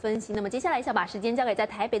生的分析。那么接下来想把时间交给在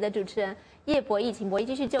台北的主持人叶博弈，请博弈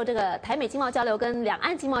继续就这个台美经贸交流跟两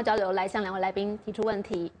岸经贸交流来向两位来宾提出问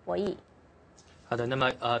题。博弈。好的，那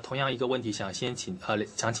么同样一个问题，想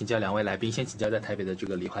请教两位来宾，先请教在台北的这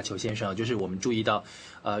个李华球先生，就是我们注意到，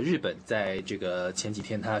日本在这个前几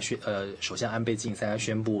天他首相安倍晋三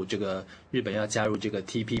宣布这个日本要加入这个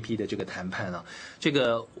TPP 的这个谈判啊，这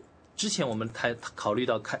个之前我们考虑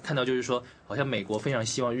到看到就是说，好像美国非常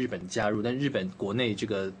希望日本加入，但日本国内这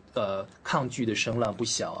个抗拒的声浪不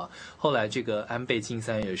小啊，后来这个安倍晋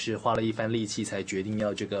三也是花了一番力气才决定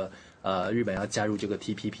要这个。日本要加入这个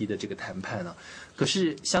TPP 的这个谈判啊，可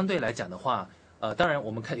是相对来讲的话，当然我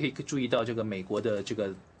们可以注意到这个美国的这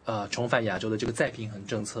个重返亚洲的这个再平衡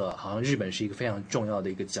政策，好像日本是一个非常重要的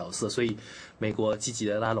一个角色，所以美国积极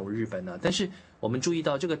的拉拢日本呢。但是我们注意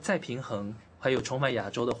到这个再平衡还有重返亚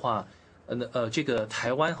洲的话，这个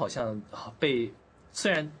台湾好像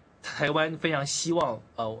虽然台湾非常希望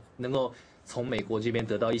能够从美国这边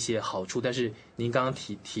得到一些好处，但是您刚刚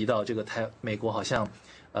提到这个美国好像。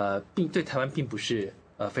对台湾并不是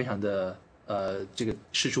非常的这个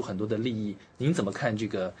释出很多的利益，您怎么看这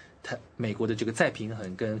个美国的这个再平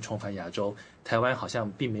衡跟重返亚洲，台湾好像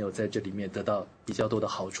并没有在这里面得到比较多的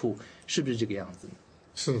好处，是不是这个样子？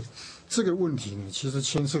是这个问题呢，其实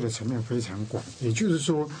牵涉的层面非常广。也就是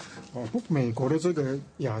说，美国的这个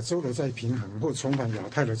亚洲的再平衡或重返亚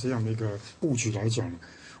太的这样的一个布局来讲，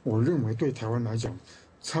我认为对台湾来讲。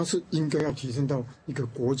它是应该要提升到一个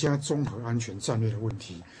国家综合安全战略的问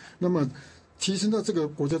题。那么，提升到这个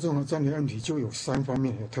国家综合战略问题，就有3方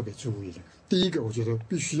面要特别注意的。第一个，我觉得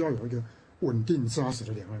必须要有一个稳定扎实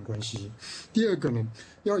的两岸关系；第二个呢，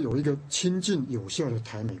要有一个亲近有效的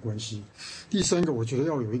台美关系；第三个，我觉得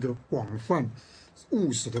要有一个广泛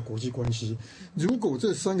务实的国际关系。如果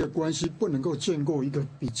这3个关系不能够建构一个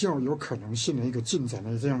比较有可能性的一个进展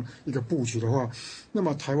的这样一个布局的话，那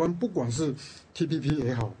么台湾不管是 TPP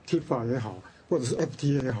也好 ，TIFA 也好，或者是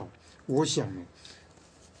FTA 也好，我想呢，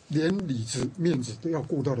连里子面子都要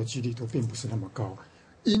顾到的几率都并不是那么高。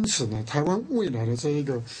因此呢，台湾未来的这一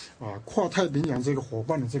个跨太平洋这个伙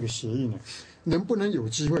伴的这个协议呢，能不能有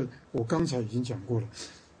机会？我刚才已经讲过了。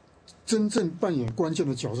真正扮演关键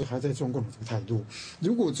的角色还在中共的这个态度。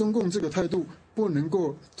如果中共这个态度不能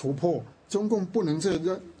够突破，中共不能再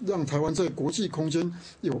让台湾在国际空间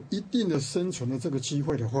有一定的生存的这个机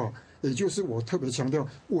会的话，也就是我特别强调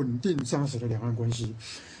稳定扎实的两岸关系。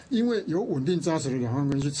因为有稳定扎实的两岸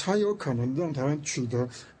关系，才有可能让台湾取得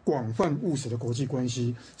广泛务实的国际关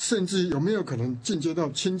系，甚至有没有可能进阶到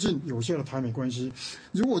亲近有效的台美关系。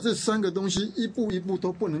如果这3个东西一步一步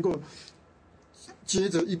都不能够接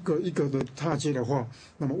着一个一个的踏阶的话，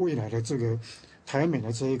那么未来的这个台美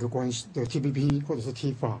的这一个关系的 TPP 或者是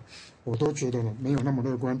TIFA， 我都觉得呢没有那么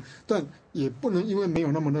乐观，但也不能因为没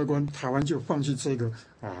有那么乐观，台湾就放弃这个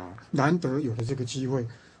难得有的这个机会。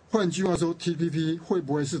换句话说 ，TPP 会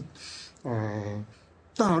不会是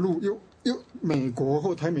大陆又美国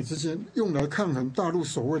或台美之间用来抗衡大陆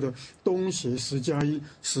所谓的东协10+1、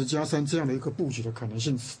10+3这样的一个布局的可能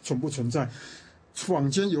性存不存在？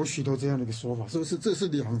坊间有许多这样的一个说法，是不是这是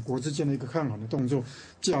两国之间的一个抗衡的动作？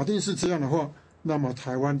假定是这样的话，那么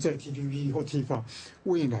台湾在 TPP 或 TIFA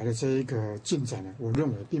未来的这一个进展呢，我认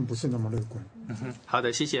为并不是那么乐观。好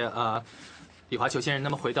的，谢谢李华球先生。那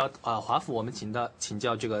么回到华府，我们请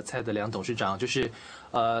教这个蔡德良董事长，就是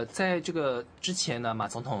在这个之前呢，马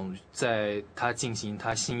总统在他进行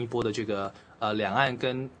他新一波的这个两岸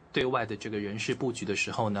跟对外的这个人事布局的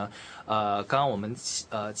时候呢，刚刚我们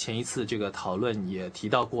前一次这个讨论也提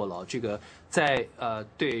到过了，这个在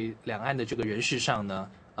对两岸的这个人事上呢，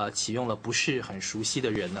启用了不是很熟悉的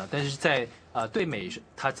人呢，但是在对美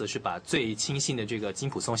他则是把最亲信的这个金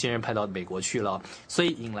溥松先生派到美国去了，所以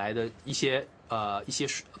引来的一些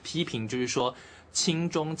批评，就是说亲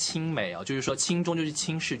中亲美啊，就是说亲中就是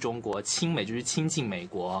轻视中国，亲美就是亲近美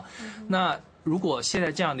国。那如果现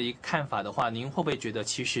在这样的一个看法的话，您会不会觉得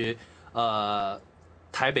其实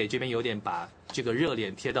台北这边有点把这个热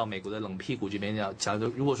脸贴到美国的冷屁股这边讲的，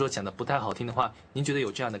如果说讲的不太好听的话，您觉得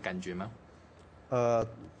有这样的感觉吗？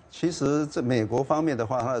其实这美国方面的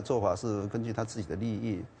话，他的做法是根据他自己的利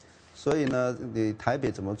益，所以呢，你台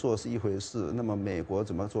北怎么做是一回事，那么美国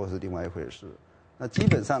怎么做是另外一回事。那基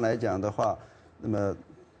本上来讲的话，那么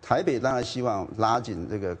台北当然希望拉紧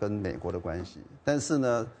这个跟美国的关系，但是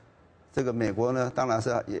呢，这个美国呢，当然是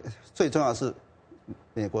也最重要是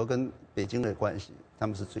美国跟北京的关系，他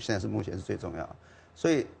们是现在是目前是最重要，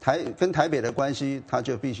所以跟台北的关系，他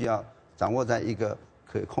就必须要掌握在一个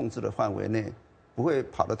可以控制的范围内。不会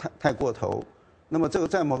跑得太过头，那么这个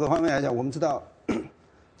在某个方面来讲，我们知道，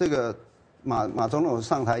这个马总统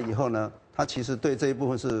上台以后呢，他其实对这一部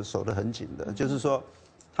分是守得很紧的，就是说，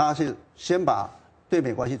他是先把对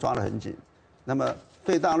美关系抓得很紧，那么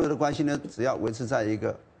对大陆的关系呢，只要维持在一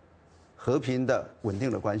个和平的稳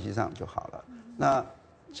定的关系上就好了。那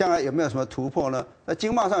将来有没有什么突破呢？在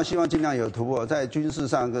经贸上希望尽量有突破，在军事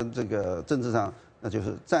上跟这个政治上，那就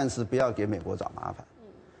是暂时不要给美国找麻烦。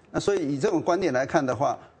那所以以这种观点来看的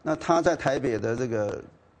话，那他在台北的这个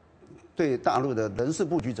对大陆的人事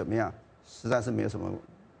布局怎么样，实在是没有什么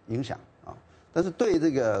影响啊。但是对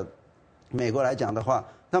这个美国来讲的话，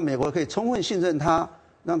那美国可以充分信任他，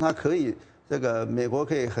让他可以这个美国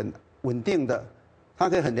可以很稳定的，他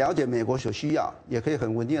可以很了解美国所需要，也可以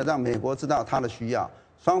很稳定的让美国知道他的需要，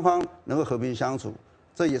双方能够和平相处，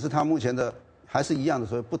这也是他目前的还是一样的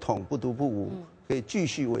所谓不统不独不武。可以继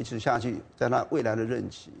续维持下去，在他未来的任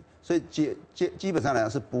期，所以基本上来讲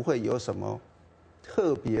是不会有什么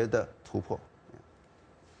特别的突破。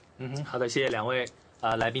好的，谢谢两位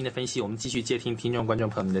来宾的分析，我们继续接听听众观众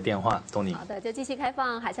朋友们的电话，东宁。好的，就继续开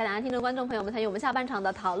放海峡两岸听众观众朋友们参与我们下半场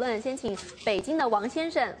的讨论。先请北京的王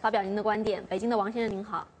先生发表您的观点。北京的王先生您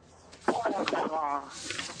好。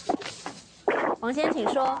王先生请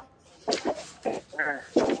说。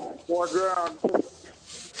我这样。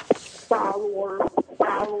大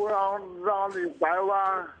陆让你台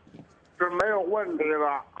湾是没有问题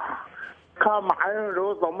的，看马英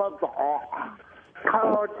九怎么走，他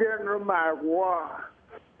要坚持美国，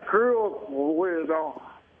只有死会的。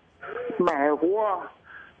美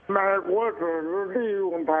国只是利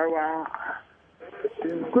用台湾，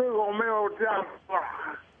最后没有这样子，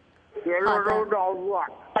也是都照做。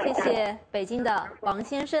谢谢北京的王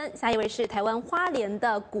先生，下一位是台湾花莲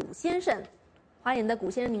的古先生。花莲的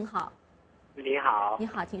古先生您好。你好，你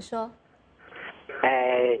好，请说。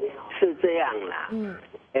是这样啦，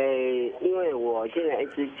因为我现在一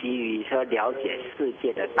直急于说了解世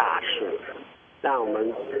界的大事，让我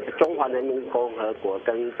们中华人民共和国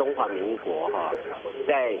跟中华民国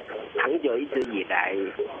在长久一直以来，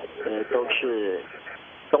都是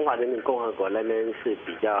中华人民共和国那边是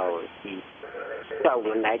比较在我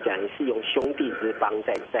们来讲是用兄弟之邦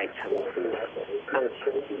在称呼的，让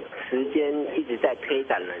时间一直在推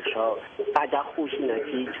展的时候，大家互信的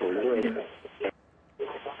基础，因为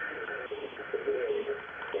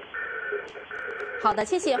好的，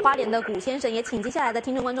谢谢花莲的古先生，也请接下来的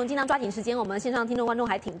听众观众尽量抓紧时间，我们线上听众观众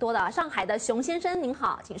还挺多的。上海的熊先生您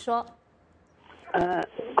好，请说。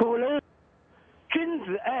古人君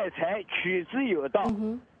子爱财，取之有道。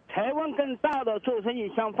台湾跟大陆做生意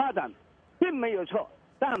相发展，并没有错，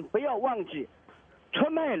但不要忘记出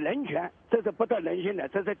卖人权，这是不得人心的，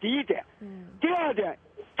这是第一点。第二点，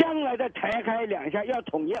将来的台海两项要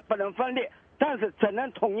统一，不能分裂，但是只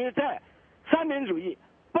能统一在三民主义，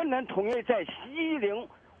不能统一在西陵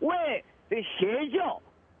外的邪教，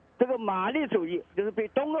这个马列主义，就是被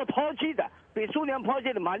东欧抛弃的，被苏联抛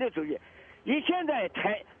弃的马列主义。以现在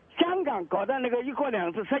香港搞的那个一国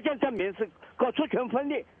两制，实际证明是搞族群分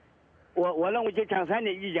裂。我认为就讲3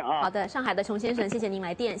点意见啊。好的，上海的熊先生，谢谢您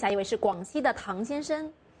来电。下一位是广西的唐先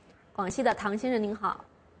生，广西的唐先生您好。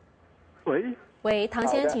喂，唐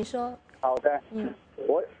先生请说。好的，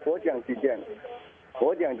我讲几点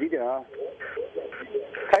啊。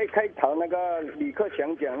开头那个李克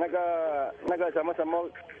强讲那个什么，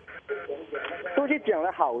都是讲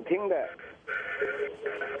的好听的，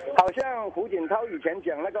好像胡锦涛以前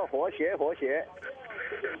讲那个活学，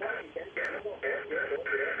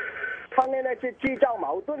他那是制造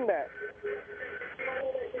矛盾的，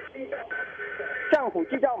政府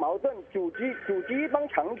制造矛盾，组织一帮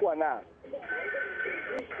场馆啊，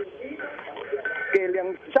给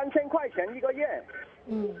2-3千块钱一个月。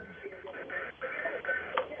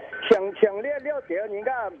强烈了解，你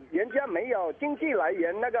看人家没有经济来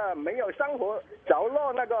源，那个没有生活着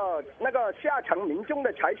落那个下层民众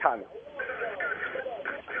的财产，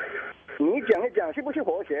你讲一讲是不是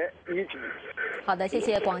和谐一起？好的，谢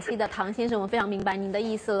谢广西的唐先生，我非常明白您的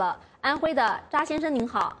意思了。安徽的查先生您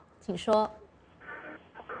好，请说。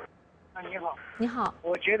你好。你好。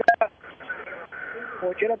我觉得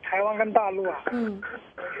台湾跟大陆啊，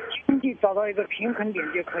经济找到一个平衡点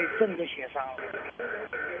就可以政治协商了。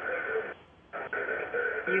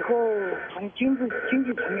以后从经济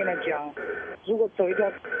层面来讲，如果走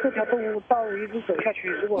这条道路一直走下去，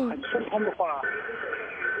如果很顺通的话，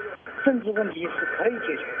政治问题是可以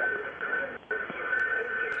解决的。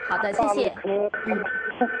好的，谢谢。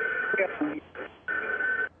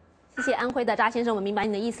谢谢安徽的查先生，我明白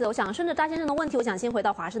你的意思。我想顺着查先生的问题，我想先回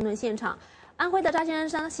到华盛顿现场。安徽的查先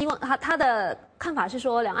生希望他的看法是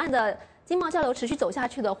说，两岸的经贸交流持续走下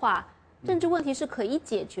去的话，政治问题是可以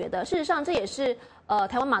解决的。事实上，这也是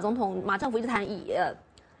台湾马政府一直谈以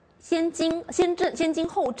先经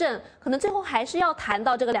后政，可能最后还是要谈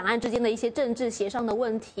到这个两岸之间的一些政治协商的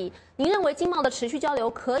问题。您认为经贸的持续交流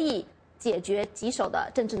可以解决棘手的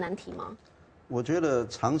政治难题吗？我觉得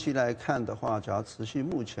长期来看的话，只要持续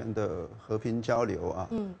目前的和平交流啊，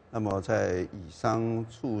那么在以商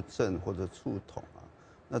促政或者促统啊，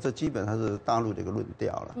那这基本上是大陆的一个论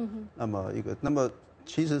调了。那么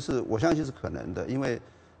其实是我相信是可能的，因为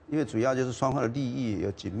主要就是双方的利益有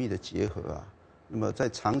紧密的结合啊。那么在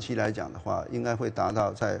长期来讲的话，应该会达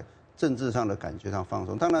到在政治上的感觉上放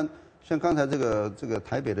松。当然，像刚才这个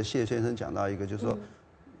台北的谢先生讲到一个，就是说。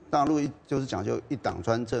大陆就是讲究一党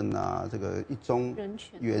专政啊，这个一中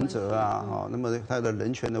原则啊，那么它的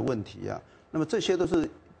人权的问题啊，那么这些都是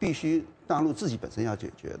必须大陆自己本身要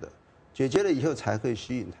解决的，解决了以后才可以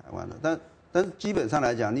吸引台湾的。但是基本上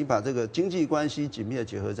来讲，你把这个经济关系紧密的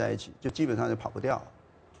结合在一起，就基本上就跑不掉。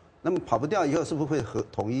那么跑不掉以后，是不是会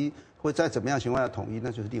统一，会在怎么样情况下统一，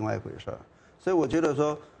那就是另外一回事儿。所以我觉得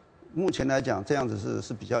说，目前来讲这样子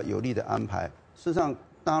是比较有利的安排。事实上。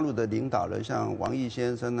大陆的领导人像王毅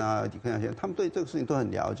先生啊、李克强先生，他们对这个事情都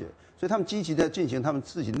很了解，所以他们积极在进行他们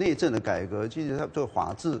自己内政的改革，积极在做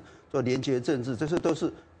法治、做廉洁政治，这些都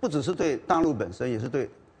是不只是对大陆本身，也是对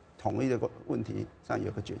统一的问题上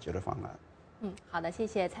有个解决的方案。好的，谢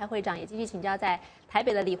谢蔡会长，也继续请教在台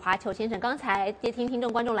北的李华球先生。刚才接听听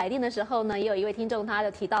众观众来电的时候呢，也有一位听众他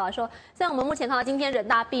就提到了说，虽然我们目前看到今天人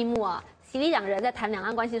大闭幕啊，习李两人在谈两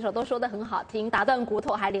岸关系的时候都说得很好听，打断骨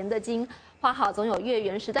头还连得筋，花好总有月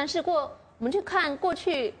圆时。但是我们去看过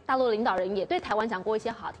去大陆领导人也对台湾讲过一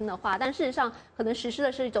些好听的话，但事实上可能实施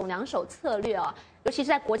的是一种两手策略啊，尤其是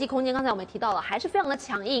在国际空间，刚才我们也提到了，还是非常的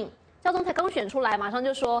强硬。肖总才刚选出来，马上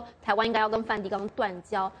就说台湾应该要跟梵蒂冈断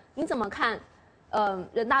交，您怎么看？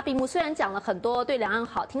人大闭幕虽然讲了很多对两岸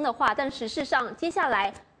好听的话，但事实上接下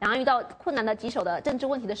来两岸遇到困难的棘手的政治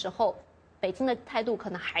问题的时候，北京的态度可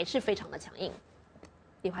能还是非常的强硬。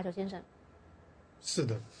李华球先生，是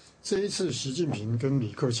的，这一次习近平跟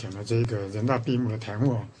李克强的这个人大闭幕的谈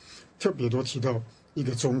话，特别都提到一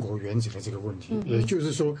个中国原则的这个问题，也就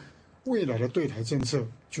是说，未来的对台政策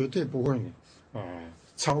绝对不会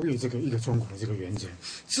超越这个一个中国的这个原则。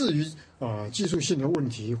至于技术性的问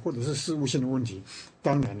题或者是事务性的问题，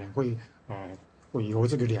当然呢会由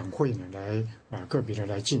这个两会呢来个别的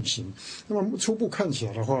来进行。那么初步看起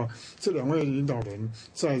来的话，这两位领导人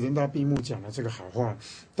在人大闭幕讲的这个好话，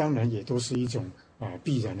当然也都是一种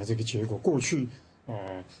必然的这个结果。过去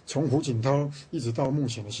从胡锦涛一直到目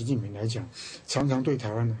前的习近平来讲，常常对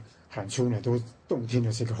台湾呢喊出呢都动听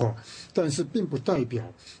的这个话，但是并不代表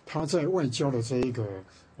他在外交的这一个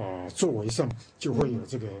作为上就会有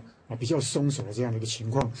这个比较松手的这样的一个情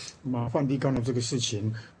况。那么梵蒂冈的这个事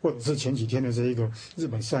情，或者是前几天的这一个日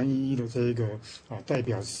本311的这一个代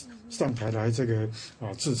表上台来这个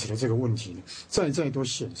致辞的这个问题呢，再都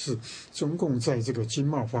显示中共在这个经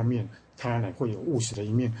贸方面它呢会有务实的一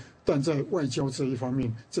面，但在外交这一方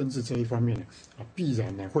面、政治这一方面呢必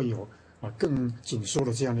然呢会有更紧缩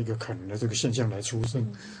的这样的一个可能的这个现象来出生。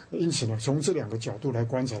因此呢，从这两个角度来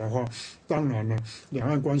观察的话，当然呢，两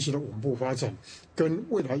岸关系的稳步发展跟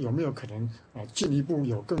未来有没有可能进一步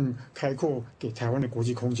有更开阔给台湾的国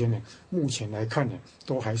际空间呢？目前来看呢，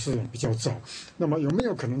都还是比较早。那么有没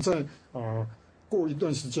有可能在过一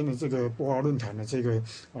段时间的这个博鳌论坛的这个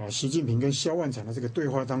习近平跟萧万长的这个对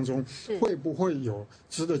话当中，会不会有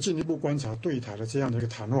值得进一步观察对台的这样的一个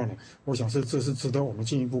谈话呢？我想这是值得我们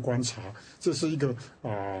进一步观察。这是一个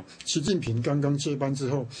习近平刚刚接班之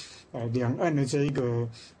后，两岸的这一个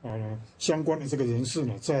相关的这个人士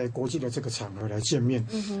呢，在国际的这个场合来见面，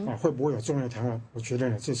会不会有重要的谈话？我觉得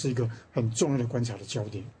呢，这是一个很重要的观察的焦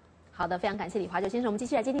点。好的，非常感谢李华九先生。我们继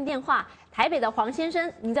续来接听电话，台北的黄先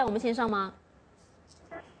生，您在我们线上吗？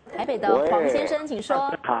台北的黄先生，请说。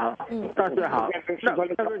好，大家好。那个习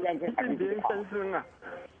近平先生啊，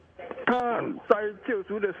他在就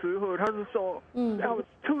职的时候，他是说，要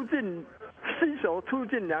携手促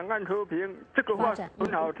进两岸和平，这个话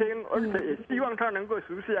很好听，而且也希望他能够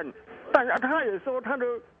实现。但是他也说，他的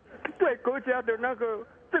对国家的那个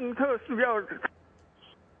政策是要。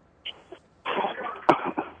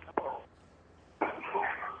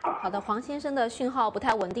好的，黄先生的讯号不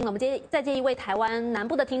太稳定了，我们再接一位台湾南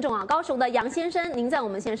部的听众啊，高雄的杨先生，您在我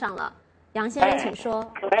们线上了，杨先生请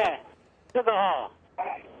说。这个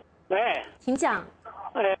请讲。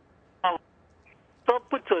说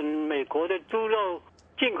不准美国的猪肉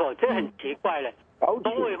进口，这很奇怪了。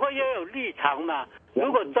农委会也有立场嘛？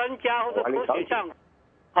如果专家或者科学上，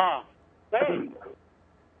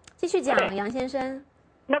继续讲，杨先生。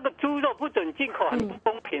那个猪肉不准进口，很不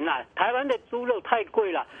公平啊！台湾的猪肉太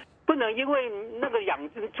贵了，不能因为那个养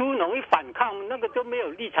猪农一反抗，那个就没有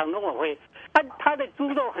立场农委会。他的猪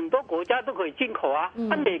肉很多国家都可以进口啊，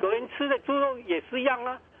美国人吃的猪肉也是一样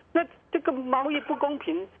啊。那这个贸易不公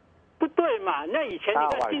平，不对嘛？那以前你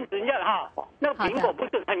看禁止人家那个苹果不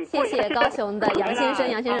是很贵？谢谢高雄的杨先生，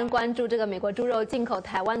杨先生关注这个美国猪肉进口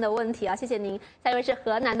台湾的问题啊，谢谢您。下一位是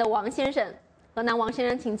河南的王先生，河南王先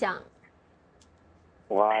生请讲。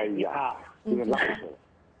哎呀，这个老师，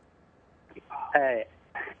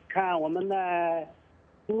看我们的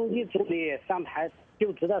书记总理上台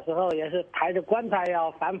就职的时候，也是抬着棺材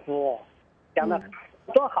要反腐，讲的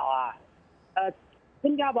多好啊！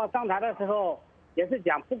温家宝上台的时候也是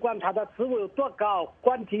讲，不管他的职位有多高，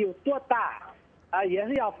官体有多大，也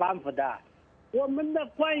是要反腐的。我们的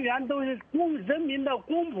官员都是人民的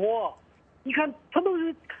公仆，你看他都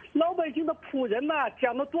是老百姓的仆人呐，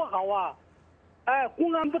讲的多好啊！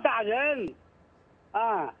公安不打人，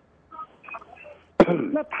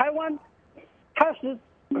那台湾，他是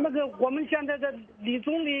那个我们现在的李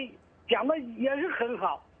总理讲的也是很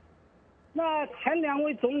好，那前两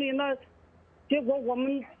位总理呢，结果我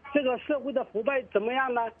们这个社会的腐败怎么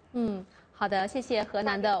样呢？好的，谢谢河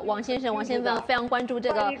南的王先生，王先生非常关注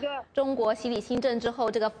这个中国洗礼新政之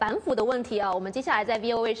后这个反腐的问题啊。我们接下来在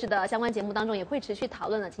VOA 卫视的相关节目当中也会持续讨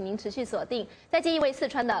论的，请您持续锁定。再接一位四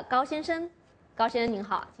川的高先生。高先生您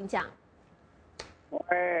好，请讲。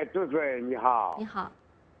主持人你好。你好。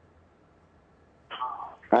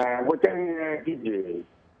我讲几句。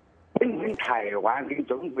本身台湾跟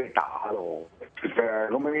中国大陆，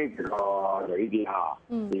我们这个内地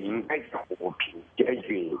应该是和平解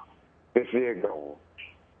决，这是一个。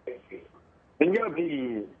邓小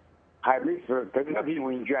平还没是邓小平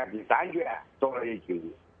文卷第3卷说了一句：“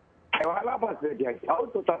台湾哪怕是条小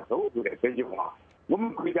州他收住的。”这句话，我们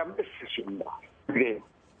国家没实行的。对不对？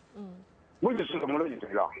我就说这么多就对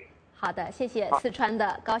了。好的，谢谢四川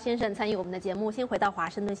的高先生参与我们的节目。先回到华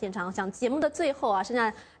盛顿现场，想节目的最后啊，剩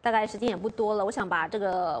下大概时间也不多了，我想把这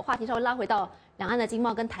个话题稍微拉回到两岸的经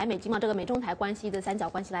贸跟台美经贸这个美中台关系的三角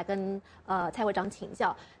关系来跟蔡会长请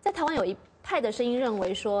教。在台湾有一派的声音认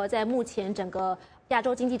为说，在目前整个亚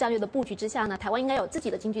洲经济战略的布局之下呢，台湾应该有自己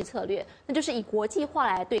的经济策略，那就是以国际化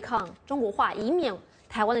来对抗中国化，以免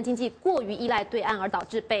台湾的经济过于依赖对岸，而导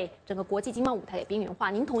致被整个国际经贸舞台给边缘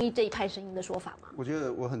化。您同意这一派声音的说法吗？我觉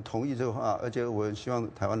得我很同意这个话，而且我很希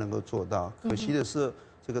望台湾能够做到。可惜的是，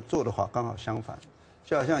这个做的话刚好相反。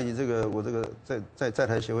就好像以这个我这个在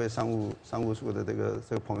台协会商务处的这个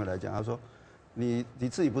朋友来讲，他说，你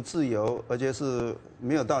自己不自由，而且是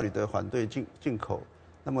没有道理的反对进口，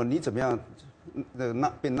那么你怎么样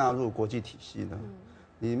被纳入国际体系呢？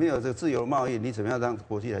你没有这个自由贸易，你怎么样让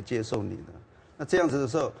国际来接受你呢？那这样子的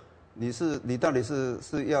时候，你到底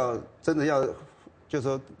是要真的要，就是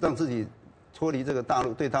说让自己脱离这个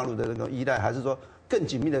对大陆的那个依赖，还是说更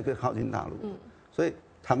紧密的更靠近大陆？所以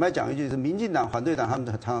坦白讲一句，是民进党、反对党他们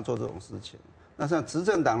常常做这种事情。那像执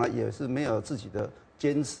政党呢，也是没有自己的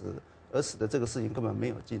坚持，而使得这个事情根本没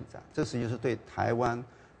有进展。这实际是对台湾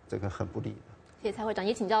这个很不利的。谢谢蔡会长，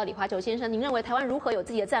也请教李华九先生，您认为台湾如何有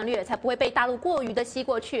自己的战略，才不会被大陆过于的吸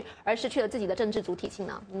过去，而失去了自己的政治主体性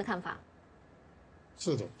呢？您的看法？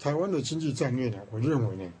是的，台湾的经济战略呢，我认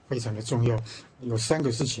为呢非常的重要。有3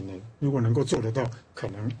个事情呢，如果能够做得到，可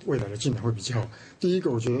能未来的进展会比较好。第一个，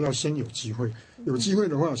我觉得要先有机会。有机会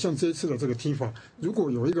的话，像这一次的这个踢法，如果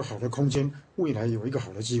有一个好的空间，未来有一个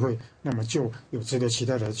好的机会，那么就有值得期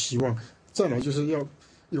待的希望。再来就是要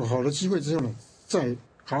有好的机会之后呢，再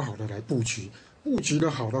好好的来布局。布局的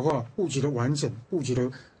好的话，布局的完整，布局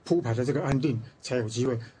的铺排的这个安定，才有机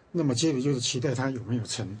会。那么接着就是期待它有没有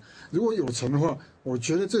成。如果有成的话，我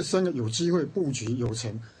觉得这3个有机会布局有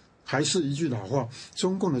成，还是一句老话，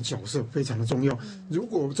中共的角色非常的重要。如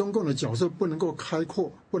果中共的角色不能够开阔，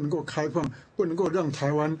不能够开放，不能够让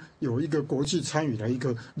台湾有一个国际参与的一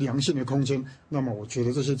个良性的空间，那么我觉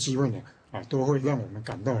得这些机会呢，都会让我们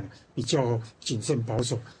感到呢比较谨慎保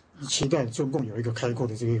守。期待中共有一个开阔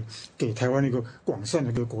的这个给台湾一个广泛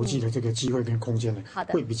的一个国际的这个机会跟空间呢，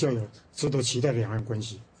会比较有值得期待的两岸关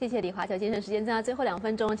系。谢谢李华球先生，时间剩下最后2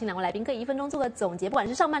分钟，请2位来宾各1分钟做个总结，不管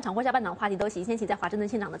是上半场或下半场话题都行。先请在华盛顿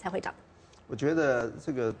现场的蔡会长。我觉得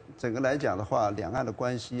这个整个来讲的话，两岸的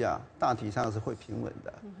关系啊，大体上是会平稳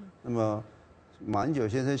的。那么马英九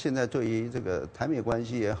先生现在对于这个台美关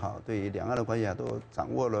系也好，对于两岸的关系啊，都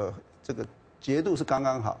掌握了这个节度是刚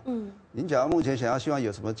刚好。您假如目前想要希望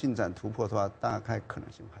有什么进展突破的话，大概可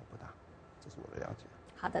能性还不大，这是我的了解。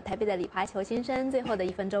好的，台北的李华球先生，最后的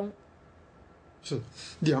1分钟。是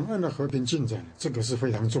两岸的和平进展，这个是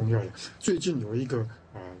非常重要的。最近有一个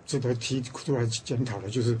值得提出来检讨的，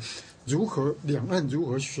就是两岸如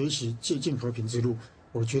何学习接近和平之路。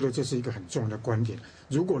我觉得这是一个很重要的观点。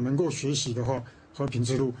如果能够学习的话，和平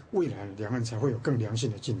之路未来两岸才会有更良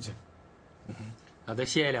性的进展。好的，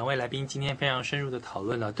谢谢2位来宾今天非常深入的讨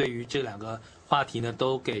论了。对于这2个话题呢，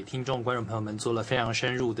都给听众观众朋友们做了非常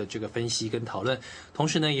深入的这个分析跟讨论。同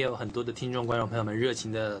时呢，也有很多的听众观众朋友们热情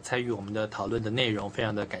的参与我们的讨论的内容，非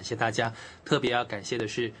常的感谢大家。特别要感谢的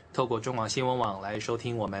是透过中广新闻网来收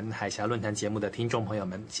听我们海峡论坛节目的听众朋友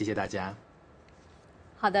们，谢谢大家。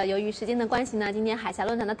好的，由于时间的关系呢，今天海峡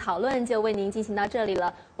论坛的讨论就为您进行到这里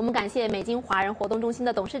了。我们感谢美金华人活动中心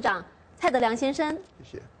的董事长蔡德良先生，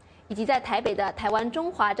谢谢。以及在台北的台湾中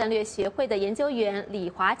华战略学会的研究员李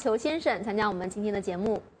华球先生参加我们今天的节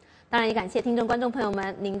目。当然也感谢听众观众朋友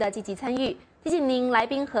们您的积极参与。提醒您，来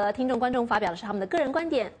宾和听众观众发表的是他们的个人观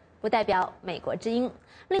点，不代表美国之音。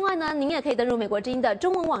另外呢，您也可以登入美国之音的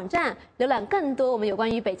中文网站，浏览更多我们有关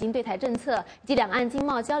于北京对台政策以及两岸经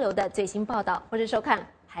贸交流的最新报道，或是收看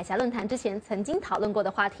海峡论坛之前曾经讨论过的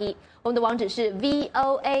话题。我们的网址是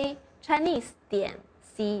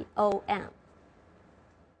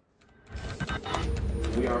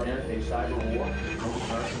voachinese.com。We are in a cyber war.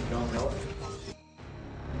 Most Americans don't know it.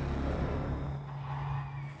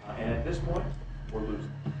 And at this point, we're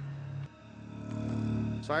losing.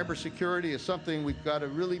 Cybersecurity is something we've got to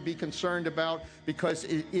really be concerned about because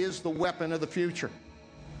it is the weapon of the future.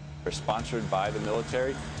 They're sponsored by the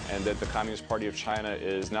military, and that the Communist Party of China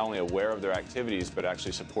is not only aware of their activities, but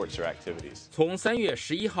actually supports their activities. 从3月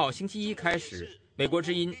11号星期一开始，美国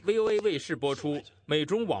之音 VOA 卫视播出美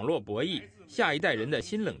中网络博弈下一代人的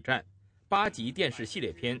新冷战8集电视系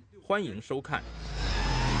列片，欢迎收看。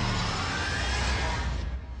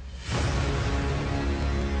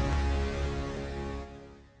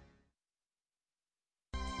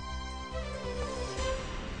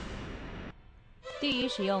对于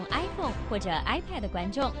使用 iPhone 或者 iPad 的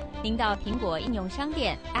观众，您到苹果应用商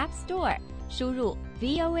店 App Store 输入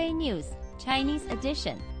VOA News Chinese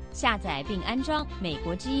Edition， 下载并安装美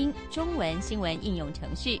国之音中文新闻应用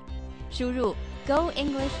程序，输入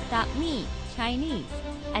goenglish.me Chinese，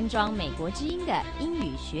 安装美国之音的英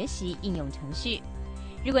语学习应用程序。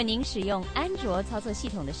如果您使用安卓操作系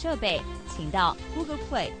统的设备，请到 Google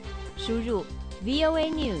Play 输入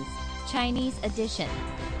VOA News Chinese Edition，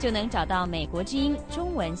 就能找到美国之音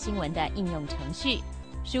中文新闻的应用程序，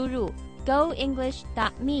输入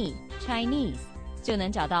goenglish.me Chinese， 就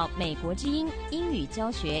能找到美国之音英语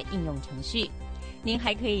教学应用程序。您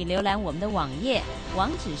还可以浏览我们的网页，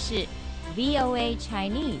网址是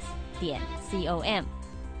voachinese.com。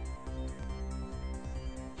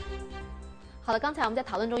好了，刚才我们在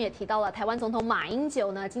讨论中也提到了，台湾总统马英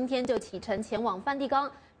九呢，今天就启程前往梵蒂冈，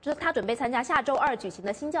就是他准备参加下周2举行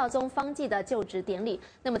的新教宗方济的就职典礼。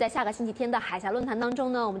那么在下个星期天的海峡论坛当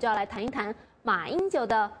中呢，我们就要来谈一谈马英九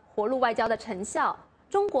的活路外交的成效、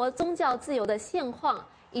中国宗教自由的现况，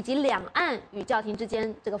以及两岸与教廷之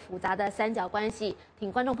间这个复杂的三角关系。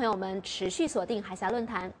请观众朋友们持续锁定海峡论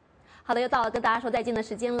坛。好的，又到了跟大家说再见的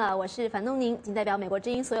时间了。我是樊东宁，仅代表美国之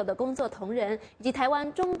音所有的工作同仁以及台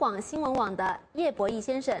湾中广新闻网的叶博弈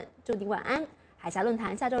先生，祝您晚安。海峡论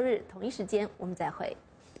坛下周日同一时间我们再会。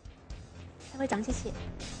蔡会长，谢谢。